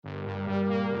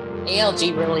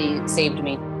ALG really saved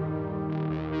me.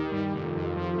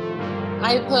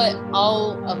 I put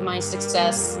all of my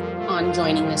success on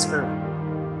joining this group.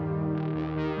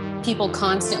 People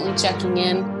constantly checking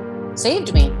in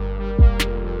saved me.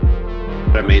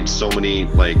 I made so many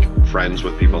friends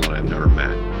with people that I've never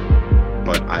met,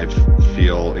 but I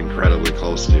feel incredibly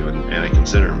close to, and I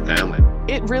consider them family.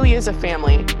 It really is a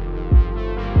family.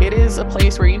 It is a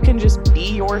place where you can just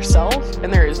be yourself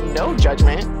and there is no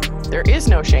judgment. There is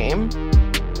no shame.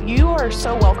 You are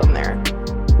so welcome there.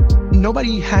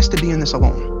 Nobody has to be in this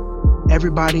alone.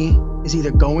 Everybody is either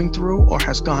going through or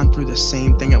has gone through the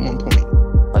same thing at one point.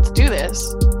 Let's do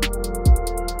this.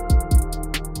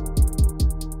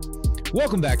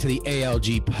 Welcome back to the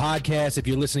ALG podcast. If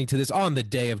you're listening to this on the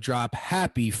day of drop,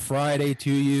 happy Friday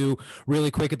to you.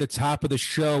 Really quick at the top of the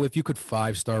show, if you could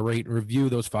 5-star rate and review,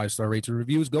 those 5-star rates and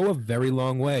reviews go a very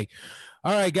long way.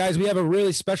 All right, guys, we have a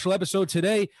really special episode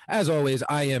today. As always,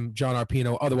 I am John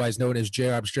Arpino, otherwise known as J.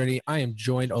 Arbstreni. I am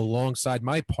joined alongside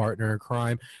my partner in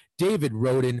crime, David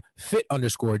Roden,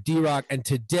 fit_D-Rock. And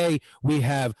today we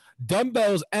have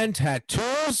dumbbells and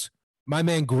tattoos. My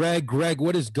man, Greg. Greg,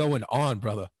 what is going on,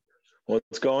 brother?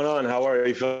 What's going on? How are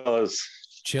you fellas?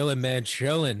 Chilling, man,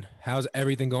 chilling. How's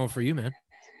everything going for you, man?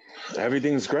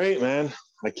 Everything's great, man.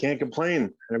 I can't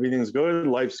complain. Everything's good.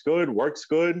 Life's good. Work's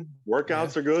good.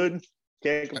 Workouts are good.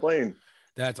 Can't complain.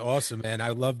 That's awesome, man.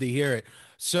 I'd love to hear it.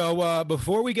 So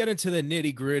before we get into the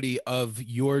nitty gritty of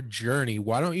your journey,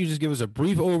 why don't you just give us a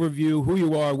brief overview, who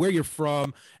you are, where you're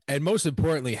from, and most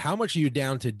importantly, how much are you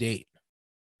down to date?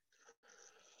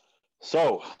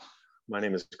 So my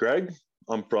name is Greg.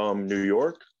 I'm from New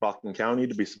York, Rockland County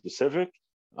to be specific.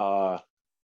 Right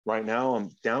now I'm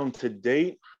down to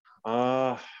date.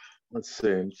 Let's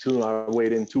see, I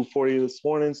weighed in 240 this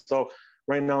morning. So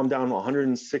right now I'm down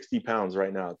 160 pounds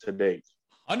right now to date.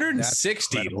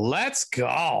 160. Let's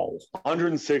go.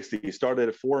 160. Started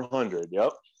at 400.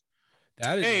 Yep.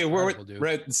 That is hey, we're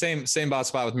at the same about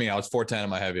spot with me. I was 410 at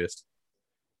my heaviest.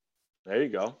 There you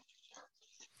go.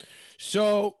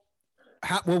 So,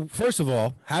 first of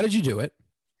all, how did you do it?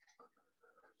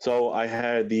 So I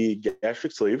had the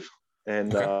gastric sleeve,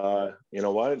 and you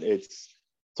know what? It's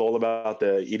all about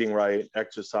the eating right,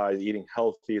 exercise, eating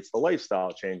healthy. It's the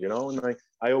lifestyle change, you know? And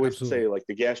I always say,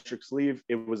 the gastric sleeve,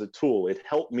 it was a tool. It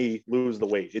helped me lose the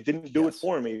weight. It didn't do it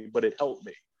for me, but it helped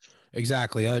me.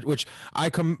 Exactly. Which I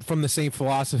come from the same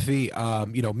philosophy.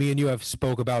 Me and you have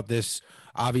spoke about this,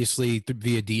 obviously,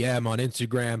 via DM on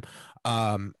Instagram.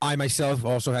 I myself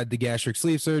also had the gastric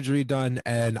sleeve surgery done,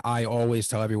 and I always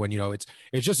tell everyone, it's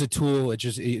just a tool. It's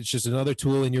just another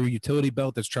tool in your utility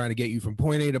belt that's trying to get you from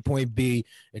point A to point B.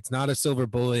 It's not a silver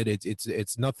bullet.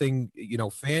 It's nothing,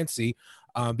 fancy.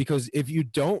 Because if you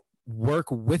don't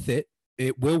work with it,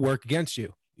 it will work against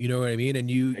you. You know what I mean? And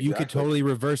you could totally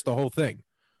reverse the whole thing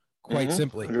quite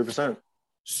simply. 100%.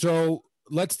 So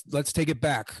let's take it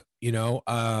back.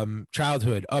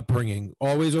 Childhood, upbringing,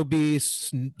 always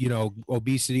obese,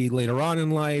 obesity later on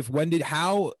in life.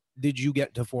 How did you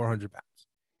get to 400 pounds?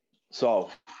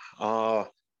 So,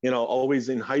 always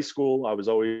in high school, I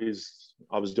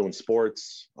was doing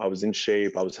sports. I was in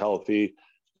shape. I was healthy.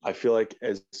 I feel like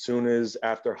as soon as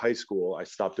after high school, I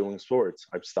stopped doing sports.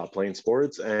 I stopped playing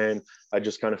sports, and I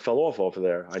just kind of fell off of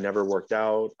there. I never worked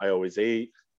out. I always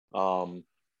ate.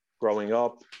 Growing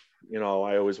up,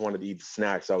 I always wanted to eat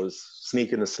snacks. I was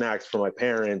sneaking the snacks from my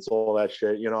parents, all that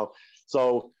shit,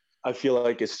 So I feel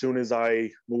like as soon as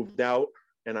I moved out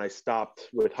and I stopped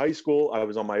with high school, I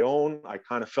was on my own. I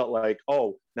kind of felt like,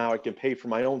 oh, now I can pay for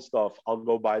my own stuff. I'll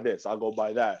go buy this. I'll go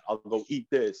buy that. I'll go eat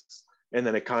this. And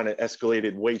then it kind of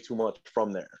escalated way too much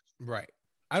from there. Right.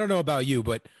 I don't know about you,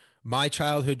 but my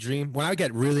childhood dream, when I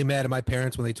get really mad at my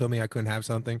parents when they told me I couldn't have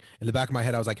something, in the back of my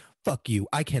head, I was like, fuck you.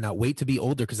 I cannot wait to be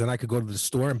older because then I could go to the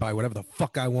store and buy whatever the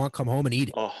fuck I want, come home and eat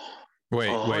it. Oh, wait.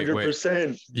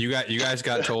 100%. You guys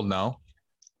got told no?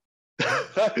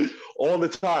 All the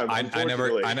time.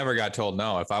 I never got told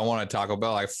no. If I wanted Taco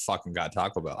Bell, I fucking got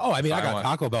Taco Bell. Oh, I mean, I got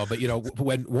Taco Bell, but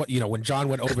when John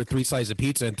went over 3 slices of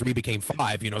pizza and 3 became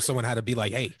 5, someone had to be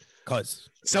like, hey, cuz.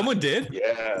 Someone did?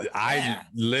 Yeah.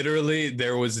 Literally,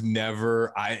 there was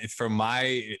never, from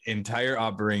my entire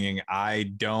upbringing,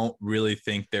 I don't really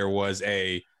think there was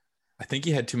I think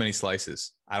you had too many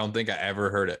slices. I don't think I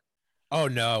ever heard it. Oh,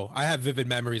 no. I have vivid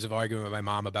memories of arguing with my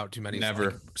mom about too many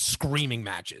screaming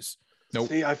matches. Nope.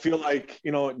 See, I feel like,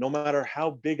 no matter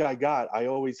how big I got, I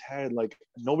always had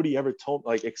nobody ever told,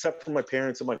 except for my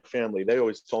parents and my family, they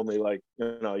always told me you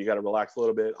got to relax a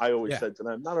little bit. I always said to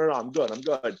them, no, I'm good.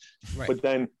 Right. But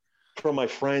then from my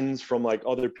friends, from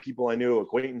other people I knew,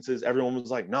 acquaintances, everyone was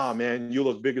like, nah, man, you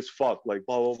look big as fuck, blah,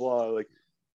 blah, blah.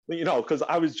 you know, because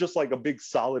I was just like a big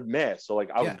solid mass. So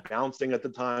like I was bouncing at the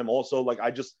time. Also, like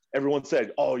everyone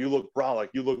said, "Oh, you look brolic,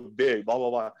 you look big," blah blah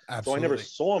blah. Absolutely. So I never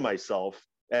saw myself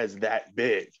as that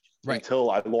big until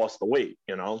I lost the weight.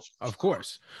 You know. Of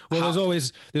course. Well,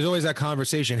 there's always that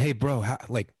conversation. Hey, bro,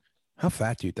 how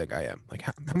fat do you think I am? Like,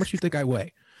 how much do you think I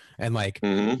weigh? And like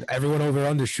everyone over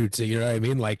undershoots it, you know what I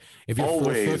mean? Like if you're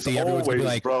 450, everyone's gonna be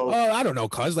like, bro. Oh, I don't know,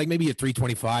 cuz like maybe you're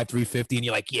 325, 350, and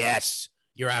you're like, yes,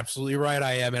 you're absolutely right,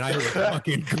 I am, and I look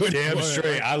fucking good. Damn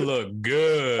straight, I look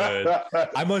good.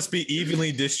 I must be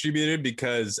evenly distributed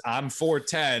because I'm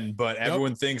 4'10, but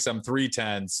everyone thinks I'm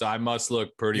 3'10, so I must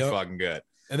look pretty fucking good.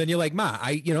 And then you're like, Ma,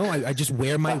 I just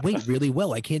wear my weight really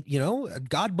well. I can't,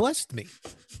 God blessed me.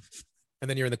 And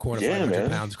then you're in the corner,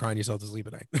 500 pounds, crying yourself to sleep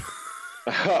at night.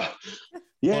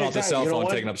 Yeah, off the cell phone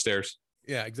taken upstairs.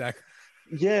 Yeah, exactly.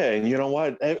 Yeah, and you know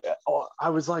what? I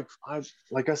was like I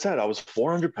said, I was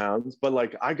 400 pounds, but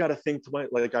like I got to think I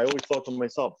always thought to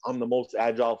myself, I'm the most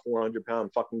agile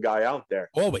 400-pound fucking guy out there.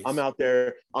 Always. I'm out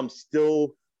there. I'm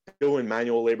still doing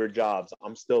manual labor jobs.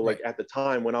 I'm still like at the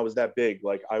time when I was that big,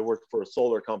 like I worked for a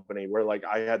solar company where like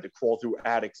I had to crawl through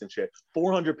attics and shit.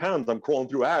 400 pounds, I'm crawling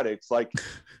through attics. Like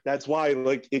that's why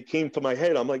like it came to my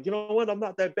head. I'm like, you know what? I'm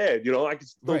not that bad. I can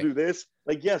still do this.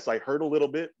 Like, yes, I hurt a little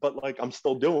bit, but like I'm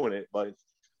still doing it. But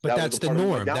that's the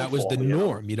norm. That was the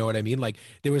norm. You know what I mean? Like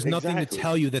there was nothing to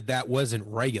tell you that wasn't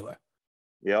regular.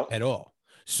 Yeah. At all.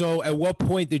 So at what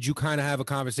point did you kind of have a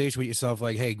conversation with yourself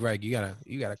like, hey, Greg, you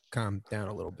gotta calm down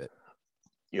a little bit?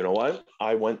 You know what?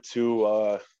 I went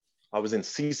to I was in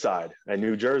Seaside at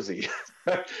New Jersey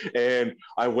and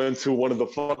I went to one of the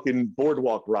fucking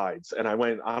boardwalk rides. And I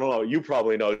don't know, you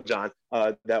probably know, John,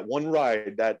 that one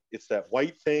ride it's that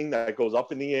white thing that goes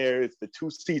up in the air. It's the 2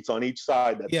 seats on each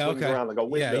side that swings around like a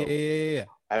window. Yeah.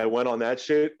 I went on that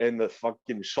shit and the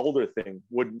fucking shoulder thing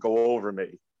wouldn't go over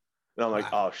me. And I'm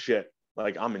like, oh shit.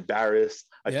 Like I'm embarrassed.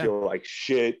 I feel like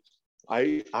shit.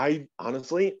 I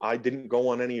honestly, I didn't go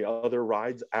on any other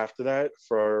rides after that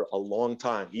for a long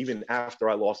time, even after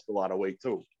I lost a lot of weight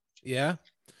too. Yeah.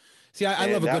 See, I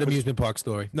love a good amusement park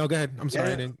story. No, go ahead. I'm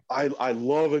sorry. I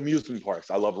love amusement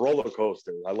parks. I love roller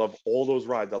coasters. I love all those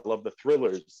rides. I love the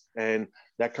thrillers. And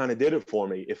that kind of did it for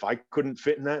me. If I couldn't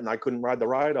fit in that and I couldn't ride the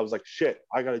ride, I was like, shit,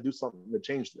 I got to do something to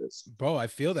change this. Bro, I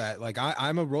feel that. Like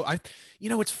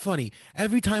it's funny.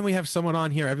 Every time we have someone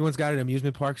on here, everyone's got an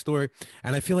amusement park story.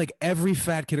 And I feel like every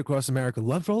fat kid across America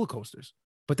loves roller coasters,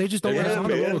 but they just don't let us on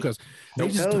the roller coaster. They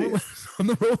just don't let us on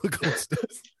the roller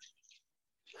coasters.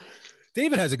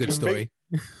 David has a good story.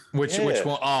 Which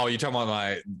one? Oh, you're talking about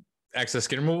my excess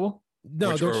skin removal?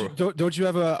 No, don't you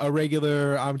have a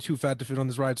regular I'm too fat to fit on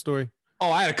this ride story?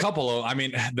 Oh, I had a couple of. I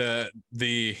mean,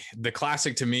 the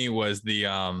classic to me was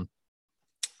the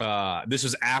this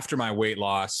was after my weight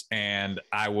loss, and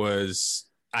I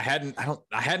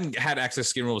hadn't had excess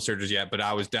skin removal surgeries yet, but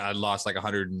I lost like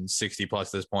 160 plus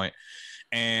at this point,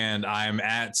 and I'm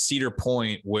at Cedar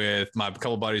Point with my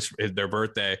couple buddies for their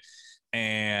birthday,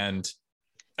 and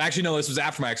actually no, this was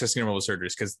after my excess skin removal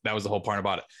surgeries because that was the whole part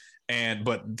about it,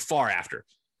 but far after.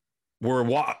 We're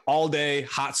all day,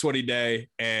 hot, sweaty day,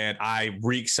 and I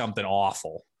reeked something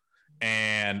awful.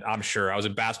 And I'm sure I was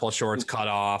in basketball shorts, cut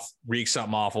off, reeked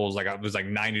something awful. It was like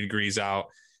 90 degrees out.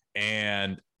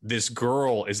 And this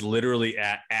girl is literally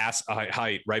at ass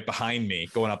height right behind me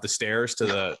going up the stairs to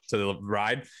the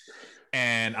ride.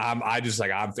 And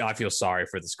I feel sorry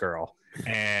for this girl.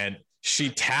 And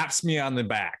she taps me on the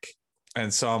back.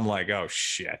 And so I'm like, oh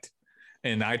shit.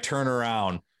 And I turn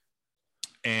around.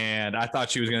 And I thought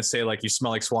she was going to say, like, you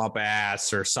smell like swamp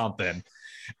ass or something.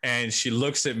 And she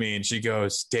looks at me and she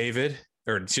goes, David,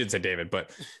 or she didn't say David,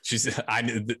 but she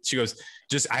goes,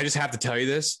 I just have to tell you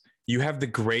this. You have the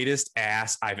greatest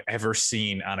ass I've ever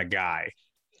seen on a guy.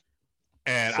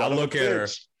 And I look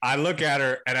at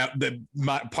her and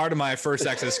part of my first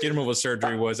excess skin removal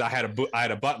surgery was I had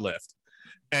a butt lift.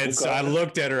 And so I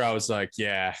looked at her. I was like,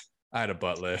 yeah, I had a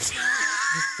butt lift.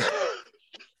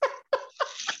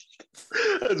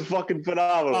 It's fucking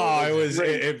phenomenal. Oh,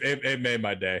 it made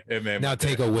my day.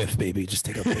 Take a whiff, baby. Just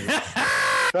take a whiff.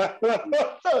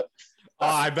 Oh,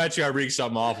 I bet you I reeked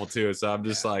something awful too. So I'm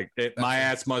just like, my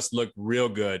ass must look real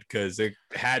good because it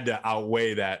had to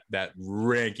outweigh that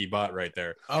ranky butt right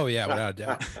there. Oh yeah, without a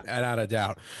doubt, without a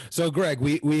doubt. So Greg,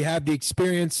 we have the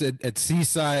experience at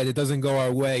Seaside. It doesn't go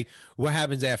our way. What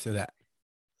happens after that?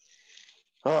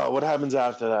 What happens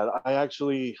after that? I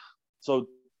actually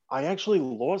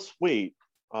lost weight.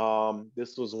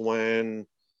 This was when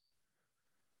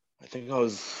I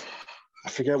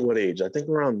forget what age. I think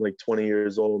around like 20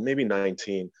 years old, maybe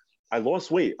 19. I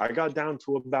lost weight. I got down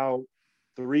to about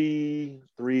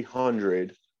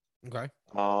 300. Okay.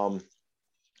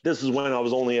 This is when I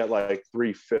was only at like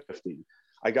 350.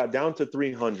 I got down to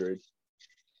 300,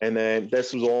 and then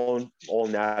this was all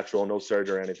natural, no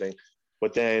surgery or anything.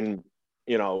 But then,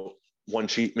 you know, one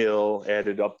cheat meal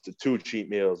added up to 2 cheat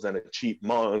meals, then a cheat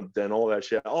month, and all that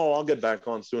shit. Oh, I'll get back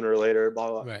on sooner or later. Blah,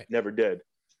 blah. Right. Never did.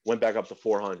 Went back up to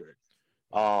 400.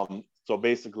 So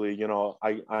basically, you know,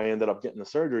 I ended up getting the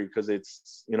surgery because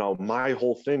it's, you know, my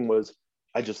whole thing was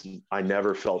I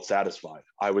never felt satisfied.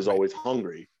 I was always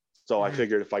hungry. So I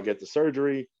figured if I get the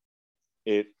surgery,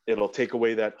 it'll take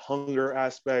away that hunger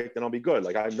aspect and I'll be good.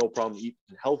 Like I have no problem eating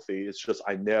healthy. It's just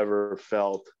I never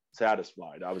felt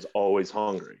satisfied. I was always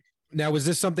hungry. Now, was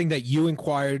this something that you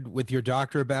inquired with your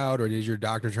doctor about, or did your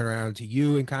doctor turn around to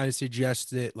you and kind of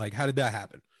suggest it? Like, how did that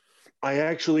happen? I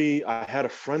had a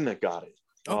friend that got it.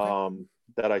 Okay.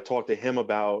 That I talked to him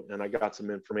about, and I got some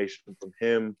information from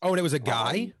him. Oh, and it was a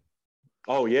guy?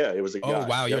 Oh yeah, it was a guy. Oh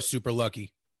wow, you're super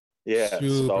lucky. Yeah,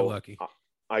 super lucky.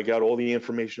 I got all the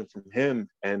information from him,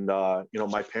 and you know,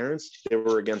 my parents, they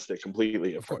were against it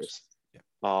completely at first. Yeah.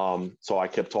 So I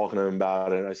kept talking to them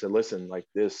about it. I said, listen, like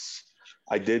this,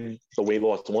 I did the weight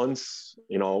loss once,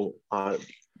 you know,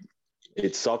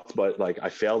 it sucked, but like I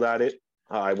failed at it.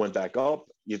 I went back up,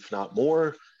 if not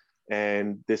more.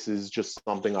 And this is just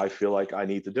something I feel like I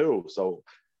need to do. So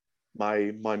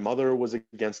my mother was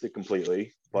against it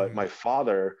completely, but my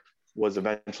father was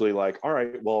eventually like, all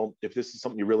right, well, if this is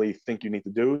something you really think you need to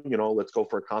do, you know, let's go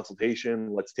for a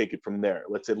consultation. Let's take it from there.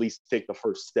 Let's at least take the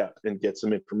first step and get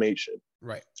some information.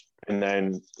 Right. And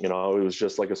then, you know, it was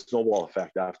just like a snowball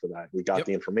effect after that. We got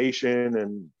the information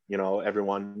and, you know,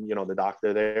 everyone, you know, the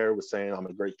doctor there was saying I'm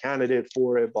a great candidate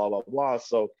for it, blah, blah, blah.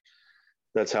 So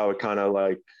that's how it kind of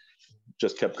like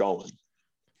just kept going.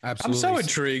 Absolutely. I'm so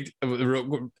intrigued.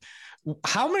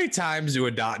 How many times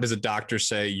does a doctor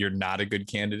say you're not a good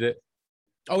candidate?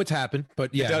 Oh, it's happened,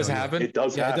 but yeah, it does happen. It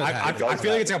does happen. I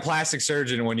feel like it's like a plastic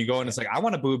surgeon when you go and it's like, I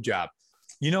want a boob job.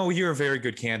 You know, you're a very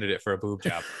good candidate for a boob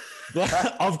job.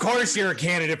 Of course, you're a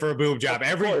candidate for a boob job.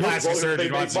 Every plastic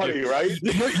surgeon wants money, to do. Right?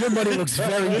 Your money looks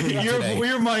very good.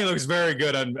 Your money looks very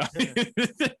good on.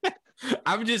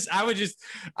 I could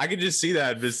just see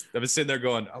that. I was sitting there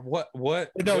going, what?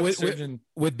 No, with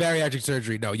bariatric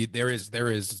surgery, no, there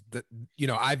is, you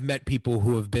know, I've met people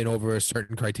who have been over a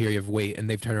certain criteria of weight and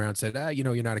they've turned around and said, you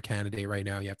know, you're not a candidate right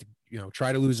now. You have to, you know,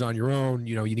 try to lose on your own.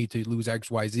 You know, you need to lose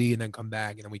X, Y, Z, and then come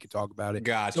back and then we can talk about it.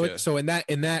 Gotcha. So in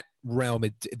that realm,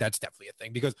 that's definitely a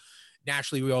thing because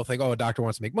naturally we all think, oh, a doctor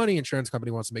wants to make money, insurance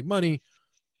company wants to make money,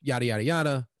 yada, yada,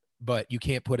 yada. But you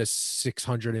can't put a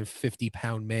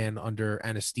 650-pound man under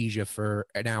anesthesia for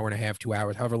an hour and a half, 2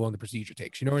 hours, however long the procedure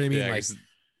takes. You know what I mean? Yeah, like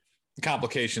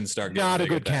complications start getting not a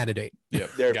good candidate.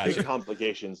 Yep, there are big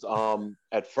complications.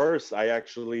 At first, I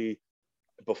actually,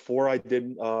 before I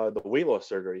did the weight loss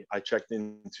surgery, I checked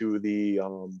into the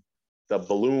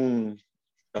balloon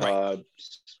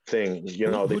thing. You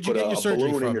know, they put a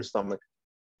balloon in your stomach.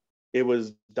 It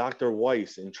was Dr.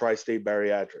 Weiss in Tri-State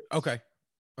Bariatrics. Okay.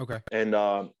 And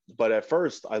but at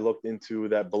first I looked into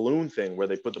that balloon thing where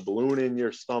they put the balloon in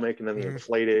your stomach and then they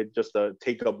inflate it just to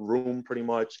take up room pretty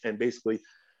much. And basically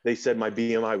they said my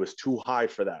BMI was too high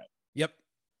for that. Yep.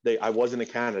 I wasn't a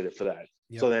candidate for that.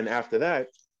 Yep. So then after that,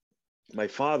 my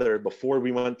father, before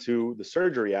we went to the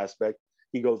surgery aspect,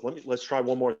 he goes, let's try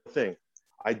one more thing.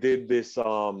 I did this,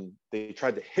 they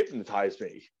tried to hypnotise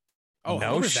me. Oh,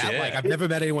 no shit! That like? I've never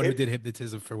met anyone who did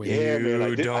hypnotism for weight. Yeah,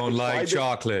 you don't like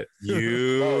chocolate.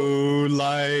 You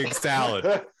like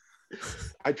salad.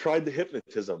 I tried the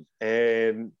hypnotism,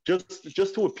 and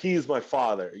just to appease my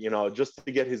father, you know, just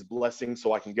to get his blessing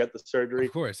so I can get the surgery.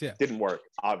 Of course, yeah. Didn't work,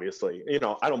 obviously. You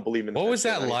know, I don't believe in. What was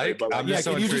that like? But I'm just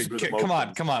so intrigued. Come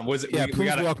on. Was it? Yeah, we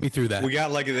gotta walk me through that. We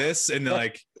got like this, and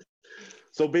like.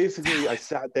 So basically, I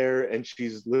sat there, and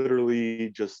she's literally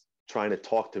just trying to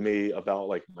talk to me about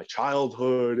like my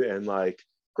childhood and like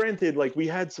granted like we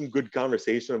had some good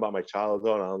conversation about my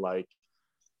childhood on like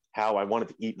how I wanted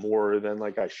to eat more than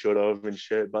like I should have and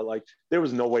shit, but like there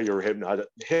was no way you were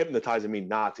hypnotizing me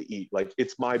not to eat. Like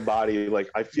it's my body, like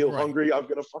I feel hungry, I'm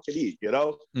gonna fucking eat, you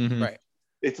know? Right.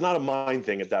 It's not a mind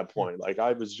thing at that point. Like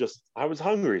I was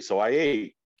hungry, so I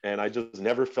ate, and I just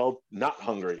never felt not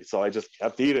hungry, so I just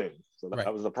kept eating. So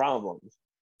that was the problem.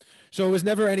 So it was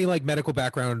never any like medical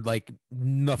background, like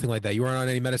nothing like that. You weren't on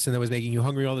any medicine that was making you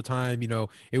hungry all the time. You know,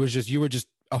 it was just, you were just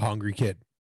a hungry kid.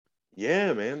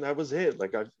 Yeah, man, that was it.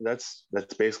 Like that's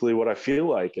basically what I feel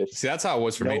like. See, that's how it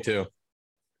was for me too.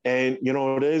 And you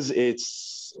know what it is?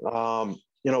 It's,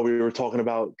 you know, we were talking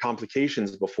about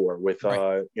complications before with,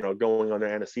 you know, going under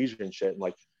anesthesia and shit. And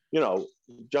like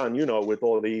John, with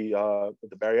all the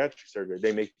bariatric surgery,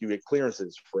 they make you get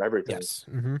clearances for everything. Yes.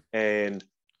 Mm-hmm. And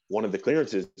one of the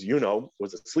clearances,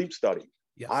 was a sleep study.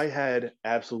 Yes. I had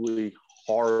absolutely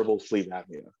horrible sleep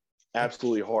apnea.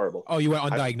 Absolutely horrible. Oh, you went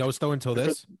undiagnosed though until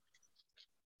this?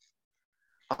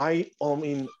 I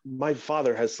mean, my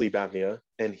father has sleep apnea,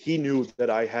 and he knew that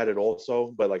I had it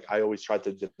also, but like I always tried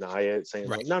to deny it, saying,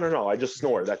 Right. no, I just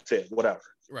snore. That's it, whatever.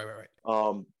 Right.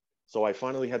 So I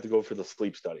finally had to go for the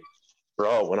sleep study.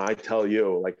 Bro, when I tell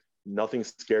you, like, nothing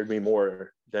scared me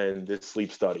more than this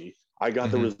sleep study. I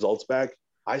got the results back.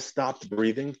 I stopped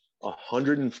breathing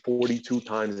 142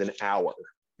 times an hour.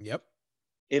 Yep.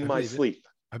 In my sleep.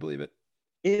 I believe it.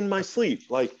 In my sleep.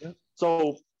 Like,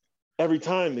 so every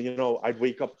time, I'd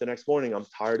wake up the next morning, I'm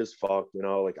tired as fuck,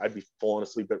 like I'd be falling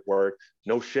asleep at work.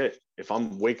 No shit. If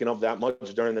I'm waking up that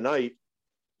much during the night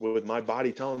with my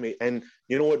body telling me, and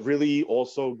what really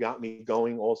also got me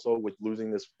going also with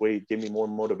losing this weight, gave me more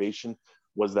motivation,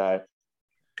 was that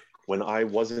when I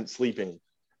wasn't sleeping,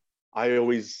 I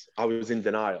was in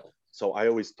denial. So I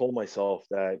always told myself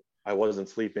that I wasn't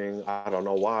sleeping. I don't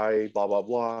know why, blah, blah,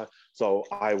 blah. So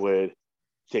I would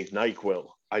take NyQuil.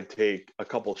 I'd take a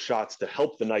couple shots to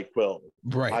help the NyQuil.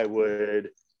 Right. I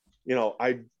would,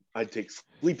 I'd take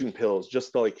sleeping pills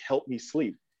just to like help me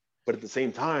sleep. But at the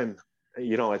same time,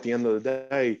 at the end of the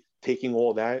day, taking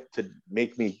all that to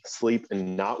make me sleep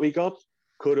and not wake up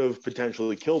could have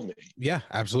potentially killed me. Yeah,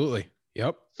 absolutely.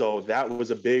 Yep. So that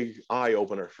was a big eye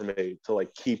opener for me to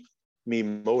like keep me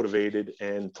motivated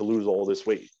and to lose all this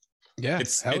weight. Yeah.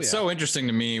 It's so interesting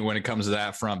to me when it comes to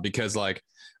that front, because like,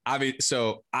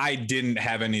 so I didn't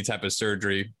have any type of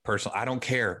surgery personally. I don't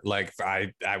care. Like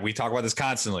we talk about this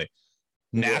constantly.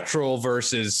 Natural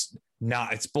versus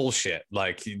not, it's bullshit.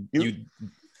 Like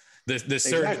the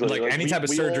surgery, like any type of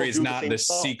surgery is not the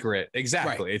secret.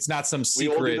 Exactly. Right. It's not some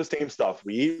secret. We all do the same stuff.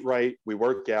 We eat right. We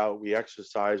work out. We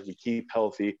exercise. We keep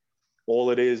healthy.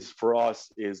 All it is for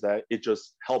us is that it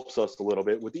just helps us a little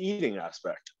bit with the eating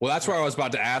aspect. Well, that's where I was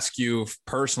about to ask you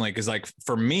personally. Cause like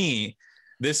for me,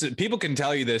 people can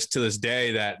tell you this to this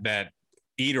day that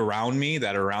eat around me,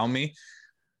 that are around me.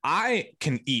 I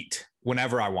can eat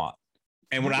whenever I want.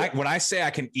 And when I say I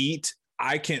can eat,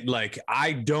 I can, like,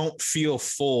 I don't feel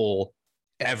full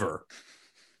ever.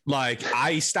 Like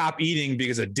I stop eating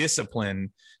because of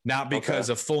discipline, not because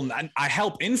of full. I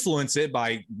help influence it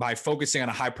by focusing on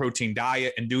a high protein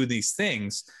diet and do these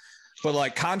things. But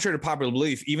like contrary to popular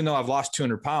belief, even though I've lost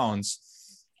 200 pounds,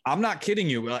 I'm not kidding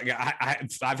you. Like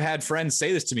I've had friends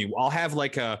say this to me. I'll have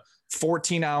like a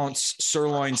 14-ounce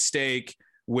sirloin steak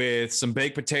with some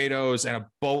baked potatoes and a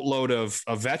boatload of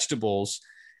vegetables.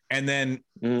 And then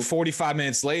 45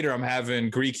 minutes later, I'm having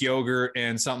Greek yogurt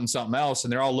and something else.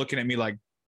 And they're all looking at me like,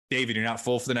 David, you're not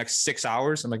full for the next 6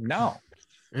 hours. I'm like, no,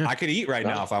 I could eat right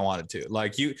now if I wanted to.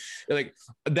 Like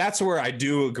that's where I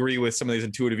do agree with some of these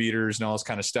intuitive eaters and all this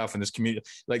kind of stuff in this community.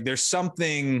 Like there's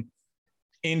something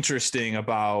interesting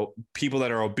about people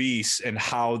that are obese and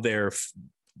how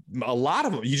a lot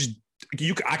of them,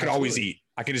 I could always eat.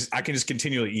 I can just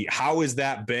continually eat. How has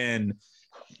that been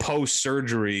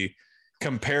post-surgery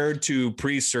compared to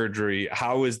pre-surgery?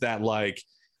 How is that like,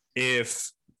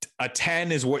 if a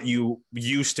 10 is what you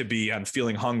used to be on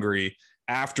feeling hungry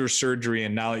after surgery,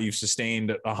 and now that you've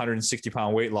sustained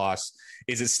 160-pound weight loss,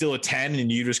 is it still a 10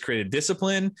 and you just created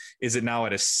discipline? Is it now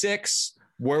at a 6?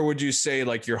 Where would you say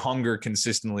like your hunger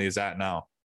consistently is at now?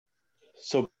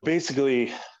 So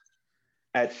basically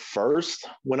at first,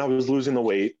 when I was losing the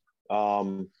weight,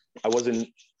 I wasn't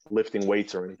lifting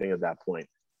weights or anything at that point.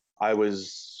 I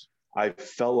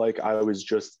felt like I was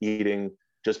just eating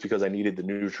just because I needed the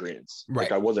nutrients. Right.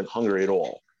 Like I wasn't hungry at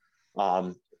all.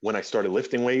 When I started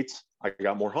lifting weights, I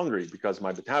got more hungry because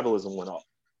my metabolism went up.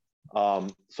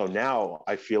 So now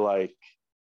I feel like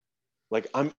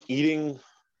I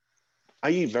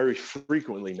eat very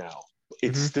frequently now.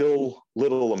 It's still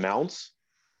little amounts,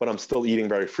 but I'm still eating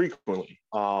very frequently.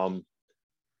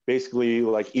 Basically,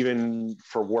 like even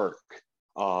for work,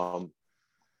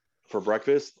 for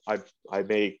breakfast, I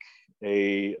make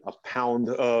a pound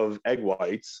of egg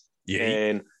whites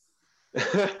and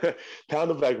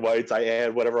pound of egg whites. I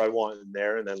add whatever I want in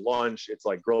there. And then lunch, it's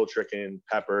like grilled chicken,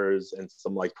 peppers, and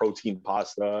some like protein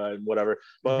pasta and whatever.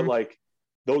 But like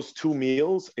those 2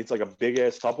 meals, it's like a big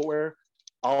ass Tupperware.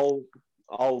 I'll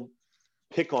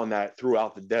pick on that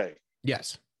throughout the day.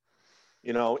 Yes.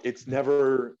 It's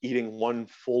never eating one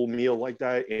full meal like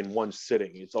that in one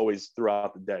sitting. It's always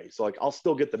throughout the day. So like I'll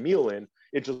still get the meal in.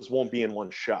 It just won't be in one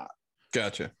shot.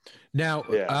 Gotcha. Now,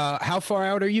 how far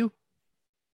out are you?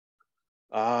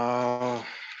 What are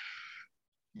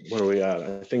we at?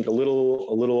 I think a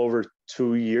little over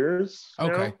 2 years.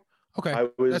 Okay. Okay. I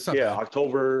was, That's not yeah, bad.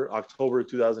 October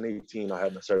 2018, I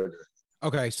had my surgery.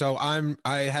 Okay. So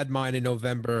I had mine in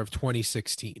November of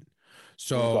 2016.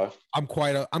 So Okay. I'm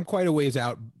quite a ways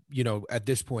out, you know, at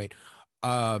this point.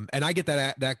 And I get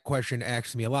that question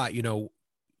asked me a lot, you know,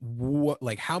 what,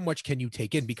 like, how much can you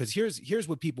take in? Because here's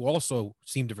what people also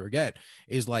seem to forget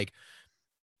is like,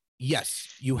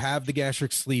 yes, you have the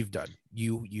gastric sleeve done.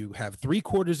 You have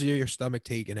 3/4 of your stomach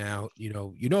taken out, you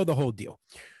know the whole deal.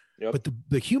 Yep. But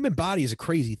the human body is a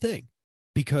crazy thing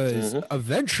because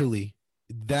eventually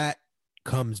that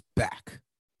comes back.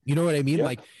 You know what I mean? Yeah.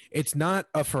 Like, it's not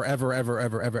a forever,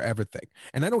 ever thing.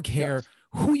 And I don't care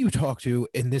who you talk to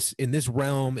in this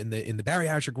realm, in the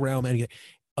bariatric realm, and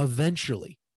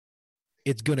eventually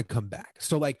it's gonna come back.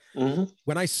 So like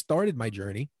when I started my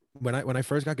journey, when I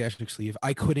first got gastric sleeve,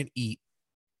 I couldn't eat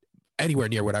anywhere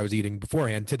near what I was eating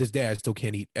beforehand. To this day, I still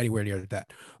can't eat anywhere near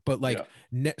that. But like,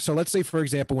 so let's say, for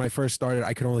example, when I first started,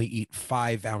 I could only eat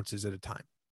 5 ounces at a time.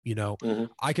 You know,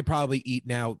 I could probably eat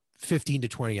now 15 to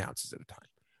 20 ounces at a time.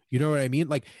 You know what I mean?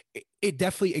 Like, it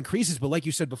definitely increases. But like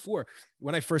you said before,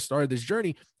 when I first started this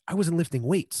journey, I wasn't lifting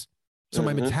weights. So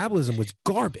my metabolism was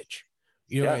garbage.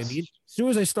 You know what I mean? As soon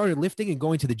as I started lifting and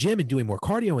going to the gym and doing more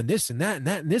cardio and this and that and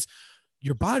that and this,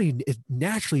 your body is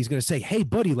naturally going to say, hey,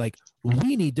 buddy, like,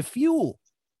 we need to fuel.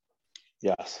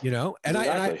 Yes. You know, and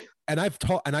exactly.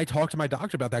 I talked to my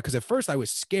doctor about that because at first I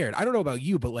was scared. I don't know about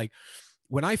you, but like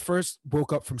when I first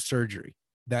woke up from surgery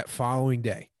that following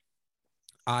day,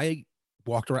 I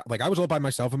walked around, like I was all by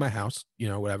myself in my house, you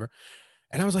know, whatever.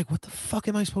 And I was like, what the fuck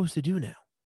am I supposed to do now?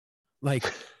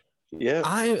 Like, yeah,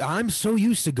 I'm so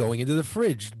used to going into the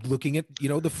fridge, looking at, you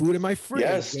know, the food in my fridge.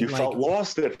 Yes, you felt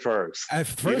lost at first. At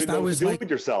first, I was like,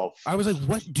 yourself. I was like,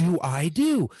 what do I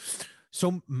do?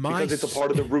 So because it's a part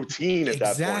of the routine at that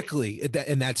point. Exactly,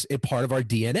 and that's a part of our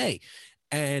DNA.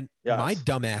 And my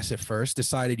dumbass at first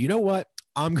decided, you know what?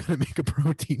 I'm gonna make a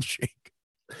protein shake.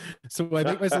 So I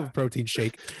make myself a protein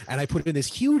shake, and I put in this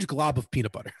huge glob of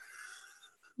peanut butter,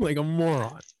 like a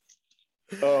moron.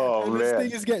 Oh, and man. This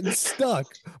thing is getting stuck,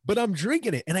 but I'm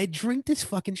drinking it, and I drink this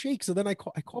fucking shake. So then I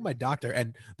call my doctor,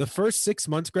 and the first 6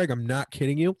 months, Greg, I'm not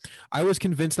kidding you, I was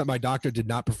convinced that my doctor did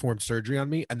not perform surgery on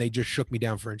me, and they just shook me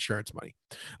down for insurance money.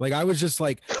 Like, I was just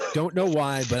like, don't know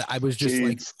why, but I was just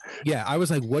like, yeah, I was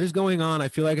like, what is going on? I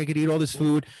feel like I could eat all this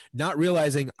food, not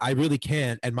realizing I really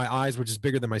can't, and my eyes were just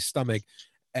bigger than my stomach.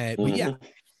 But yeah,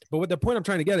 but what the point I'm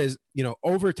trying to get is, you know,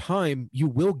 over time, you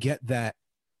will get that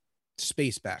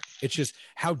space back. It's just,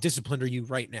 how disciplined are you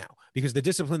right now? Because the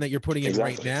discipline that you're putting in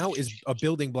right now is a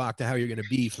building block to how you're going to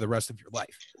be for the rest of your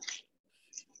life.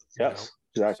 Yes,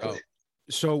 exactly.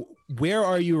 So where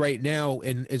are you right now?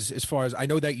 And as far as I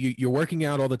know that you're working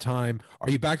out all the time, are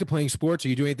you back to playing sports? Are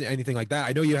you doing anything like that?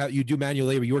 I know you do manual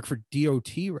labor. You work for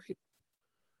DOT, right?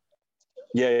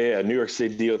 Yeah. New York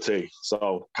State DOT.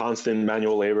 So constant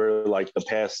manual labor. Like the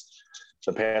past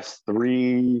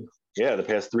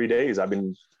 3 days,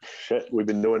 we've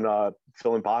been doing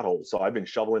filling potholes. So I've been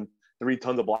shoveling 3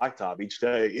 tons of blacktop each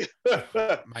day.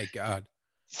 My God.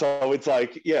 So it's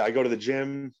like, yeah, I go to the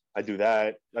gym, I do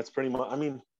that. That's pretty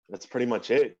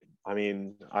much it. I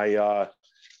mean, right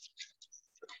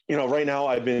now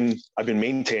I've been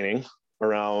maintaining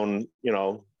around,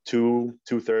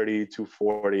 230,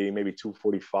 240, maybe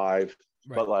 245.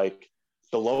 Right. But like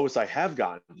the lowest I have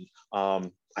gotten, I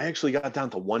actually got down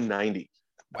to 190.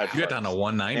 Wow. You got down to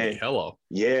 190. Hello.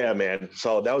 Yeah, man.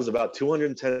 So that was about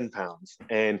 210 pounds.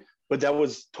 But that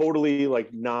was totally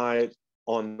like not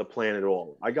on the plan at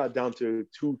all. I got down to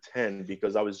 210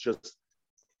 because I was just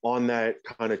on that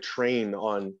kind of train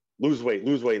on lose weight.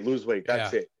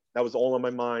 That's it. That was all on my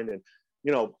mind. And,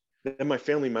 then my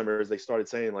family members, they started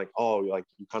saying like, oh, like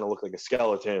you kind of look like a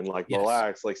skeleton, like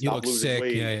relax, like stop losing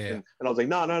weight. Yeah. And I was like,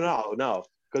 no.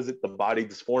 Because the body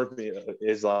dysmorphia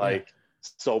is like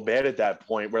so bad at that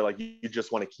point where like you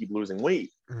just want to keep losing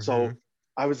weight. So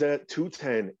I was at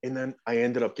 210 and then I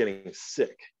ended up getting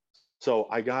sick. So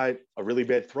I got a really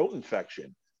bad throat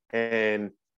infection,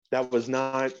 and that was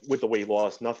not with the weight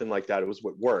loss, nothing like that. It was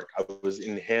with work. I was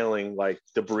inhaling like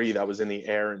debris that was in the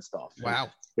air and stuff. Wow.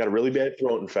 Got a really bad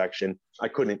throat infection. I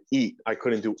couldn't eat. I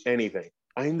couldn't do anything.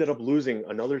 I ended up losing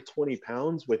another 20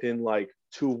 pounds within like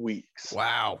 2 weeks.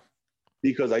 Wow.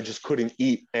 Because I just couldn't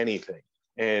eat anything.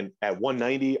 And at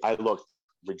 190, I looked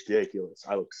ridiculous.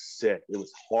 I looked sick. It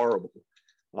was horrible.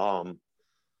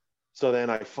 So then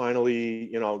I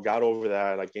finally, got over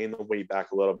that. I gained the weight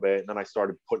back a little bit, and then I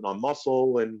started putting on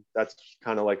muscle, and that's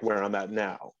kind of like where I'm at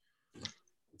now.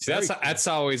 See, that's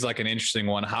always like an interesting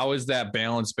one. How has that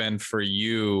balance been for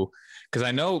you? Because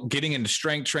I know getting into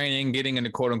strength training, getting into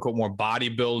quote unquote more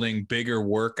bodybuilding, bigger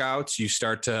workouts, you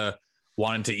start to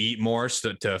wanting to eat more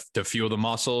to fuel the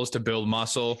muscles, to build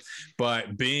muscle.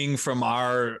 But being from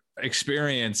our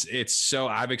experience, it's so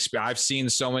I've seen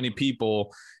so many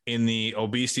people in the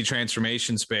obesity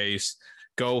transformation space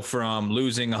go from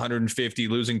losing 150,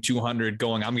 losing 200,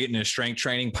 going, I'm getting into strength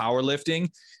training, powerlifting,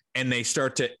 and they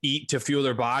start to eat to fuel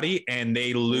their body and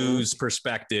they lose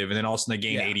perspective. And then all of a sudden they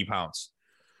gain 80 pounds.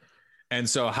 And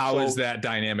so how has that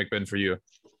dynamic been for you?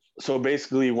 So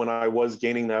basically when I was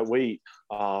gaining that weight,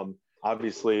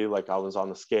 obviously like I was on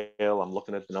the scale, I'm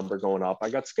looking at the number going up. I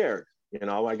got scared, you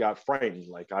know, I got frightened.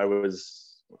 Like I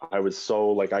was so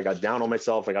like, I got down on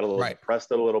myself. I got a little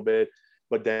depressed a little bit,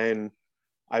 but then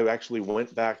I actually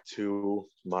went back to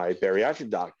my bariatric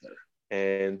doctor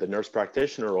and the nurse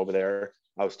practitioner over there.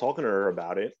 I was talking to her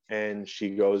about it and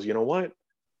she goes, you know what,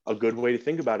 a good way to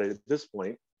think about it at this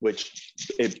point, which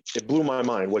it blew my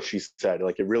mind what she said.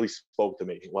 Like it really spoke to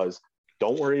me, was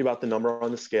don't worry about the number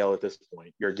on the scale at this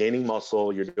point. You're gaining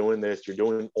muscle, you're doing this, you're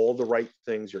doing all the right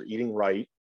things, you're eating right.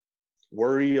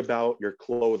 Worry about your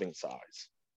clothing size.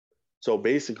 So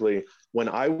basically when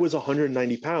I was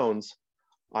 190 pounds,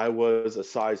 I was a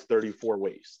size 34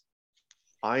 waist.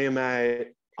 I'm at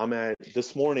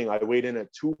this morning, I weighed in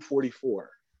at 244.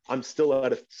 I'm still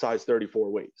at a size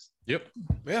 34 waist. Yep.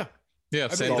 Yeah. Yeah.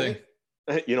 Same thing.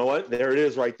 You know what? There it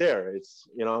is right there. It's,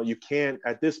 you know, you can't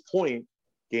at this point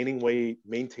gaining weight,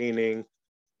 gaining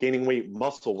weight,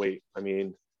 muscle weight. I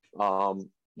mean,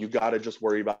 you got to just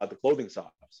worry about the clothing size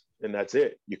and that's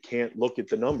it. You can't look at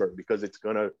the number because it's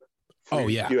going to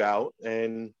freak you out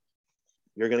and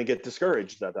you're going to get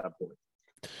discouraged at that point.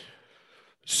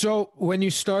 So when you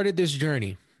started this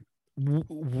journey,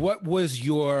 what was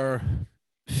your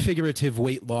figurative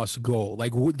weight loss goal?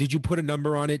 Like, did you put a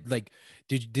number on it? Like,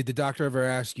 did the doctor ever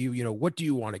ask you, you know, what do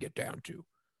you want to get down to?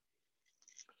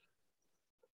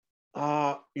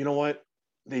 You know what?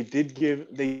 They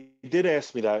did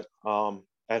ask me that.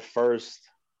 At first,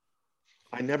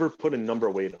 I never put a number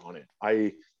weight on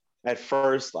it. At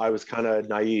first I was kind of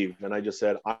naive and I just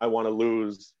said, I want to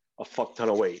lose a fuck ton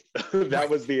of weight. That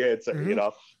was the answer, you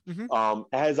know?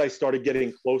 As I started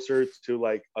getting closer to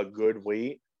like a good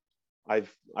weight,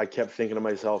 I kept thinking to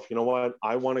myself, you know what?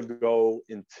 I want to go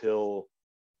until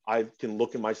I can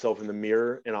look at myself in the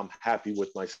mirror and I'm happy with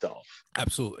myself.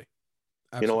 Absolutely.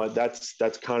 You know what?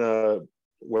 That's kind of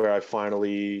where I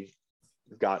finally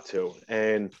got to.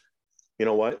 And you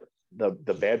know what?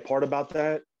 The bad part about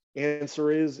that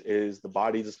answer is the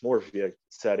body dysmorphia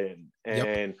set in.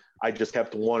 And I just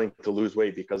kept wanting to lose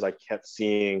weight because I kept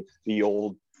seeing the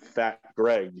old fat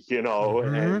Greg, you know?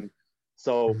 And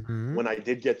so when I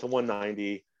did get to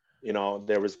 190, you know,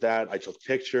 there was that. I took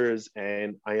pictures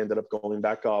and I ended up going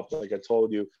back up, like I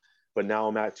told you. But now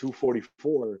I'm at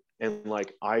 244. And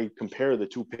like I compare the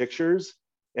two pictures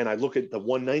and I look at the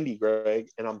 190 Greg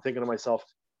and I'm thinking to myself,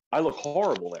 I look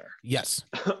horrible there. Yes.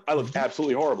 I look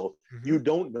absolutely horrible. You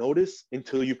don't notice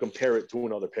until you compare it to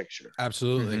another picture.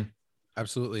 Absolutely.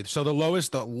 Absolutely. So the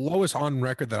lowest on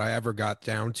record that I ever got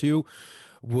down to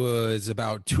was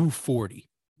about 240,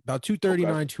 about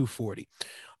 239, 240.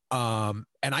 And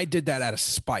I did that out of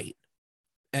spite.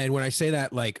 And when I say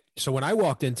that, like, so when I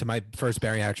walked into my first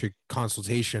bariatric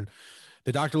consultation,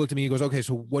 the doctor looked at me and goes, okay,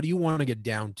 so what do you want to get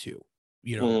down to?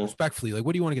 You know, respectfully, like,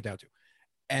 what do you want to get down to?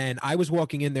 And I was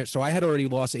walking in there. So I had already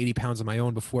lost 80 pounds on my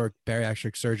own before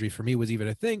bariatric surgery for me was even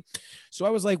a thing. So I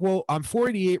was like, well, I'm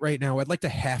 488 right now. I'd like to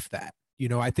half that. You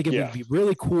know, I think it would be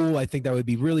really cool. I think that would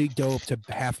be really dope to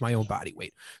half my own body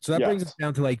weight. So that brings us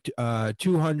down to like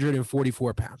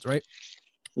 244 pounds, right?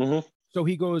 So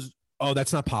he goes, oh,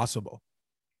 that's not possible.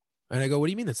 And I go, what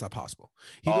do you mean that's not possible?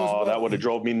 He goes, well, that would have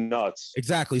drove me nuts.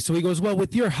 Exactly. So he goes, well,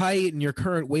 with your height and your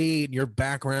current weight and your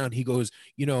background, he goes,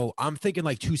 you know, I'm thinking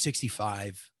like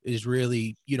 265 is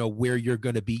really, you know, where you're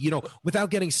going to be, you know, without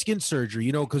getting skin surgery,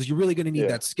 you know, because you're really going to need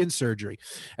that skin surgery.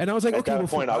 And I was like, at okay, that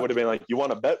point, I would have been like, you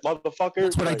want to bet, motherfucker?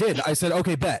 That's what I did. I said,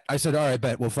 okay, bet. I said, all right,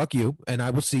 bet. Well, fuck you. And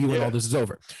I will see you when all this is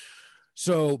over.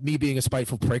 So me being a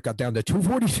spiteful prick got down to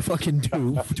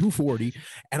 240,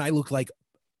 and I looked like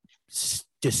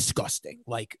disgusting.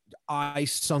 Like I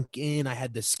sunk in, I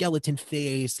had the skeleton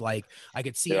face, like I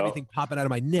could see everything popping out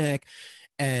of my neck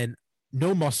and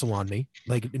no muscle on me,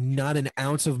 like not an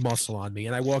ounce of muscle on me.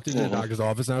 And I walked into the doctor's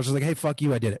office and I was just like, hey, fuck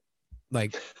you, I did it.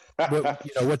 Like, you know,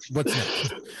 what's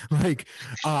next? Like,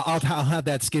 I'll have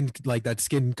that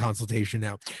skin consultation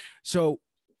now. So,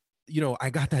 you know,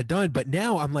 I got that done, but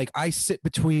now I'm like, I sit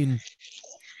between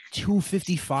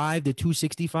 255 to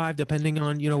 265, depending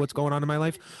on, you know, what's going on in my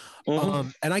life.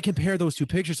 And I compare those two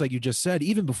pictures, like you just said,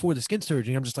 even before the skin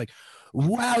surgery, I'm just like,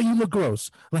 wow, you look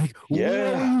gross. Like,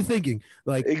 Yeah. what were you thinking?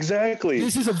 Like, Exactly.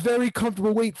 this is a very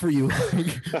comfortable weight for you.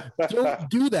 Don't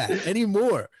do that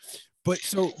anymore. But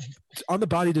so on the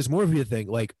body dysmorphia thing,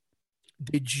 like,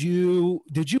 did you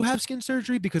have skin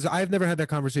surgery? Because I've never had that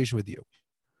conversation with you.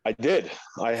 I did.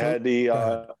 I had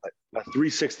a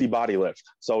 360 body lift.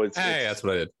 So That's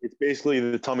what I did. It's basically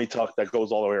the tummy tuck that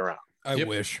goes all the way around. I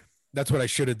wish. That's what I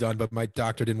should have done, but my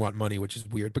doctor didn't want money, which is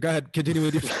weird. But go ahead, continue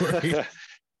with your story.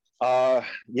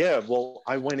 Yeah. Well,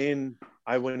 I went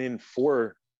in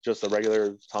for just a